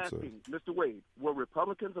Donald Trump, sir. What I'm asking, Mr. Wade, were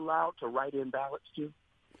Republicans allowed to write in ballots too?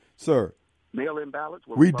 Sir. Mail-in ballots?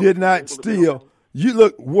 We did not steal. You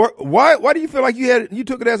look. Why do you feel like you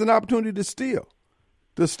took it as an opportunity to steal,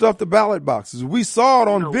 to stuff the ballot boxes? We saw it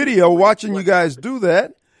on video watching you guys do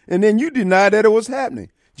that, and then you denied that it was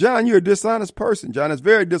happening. John, you're a dishonest person, John. It's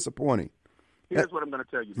very disappointing. Here's what I'm going to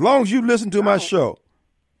tell you. As long as you listen to my show.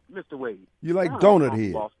 Mr. Wade. You like donut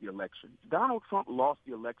head. Lost the election. Donald Trump lost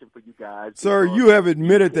the election for you guys. Sir, you have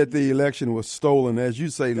admitted that the election was stolen, as you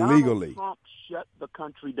say, legally. Donald Trump shut the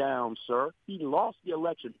country down, sir. He lost the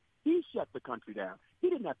election. He shut the country down. He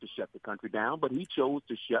didn't have to shut the country down, but he chose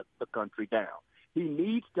to shut the country down. He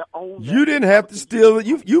needs to own that. You didn't have to steal it.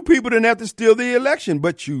 You people didn't have to steal the election,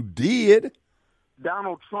 but you did.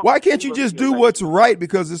 Donald Trump. Why can't you just do what's right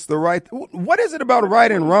because it's the right? What is it about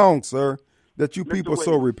right and wrong, sir? that you people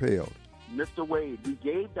so repelled? Mr. Wade, we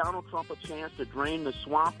gave Donald Trump a chance to drain the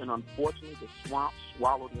swamp, and unfortunately the swamp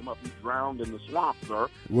swallowed him up. He drowned in the swamp, sir.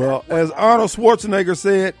 Well, as Arnold Schwarzenegger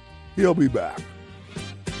said, he'll be back.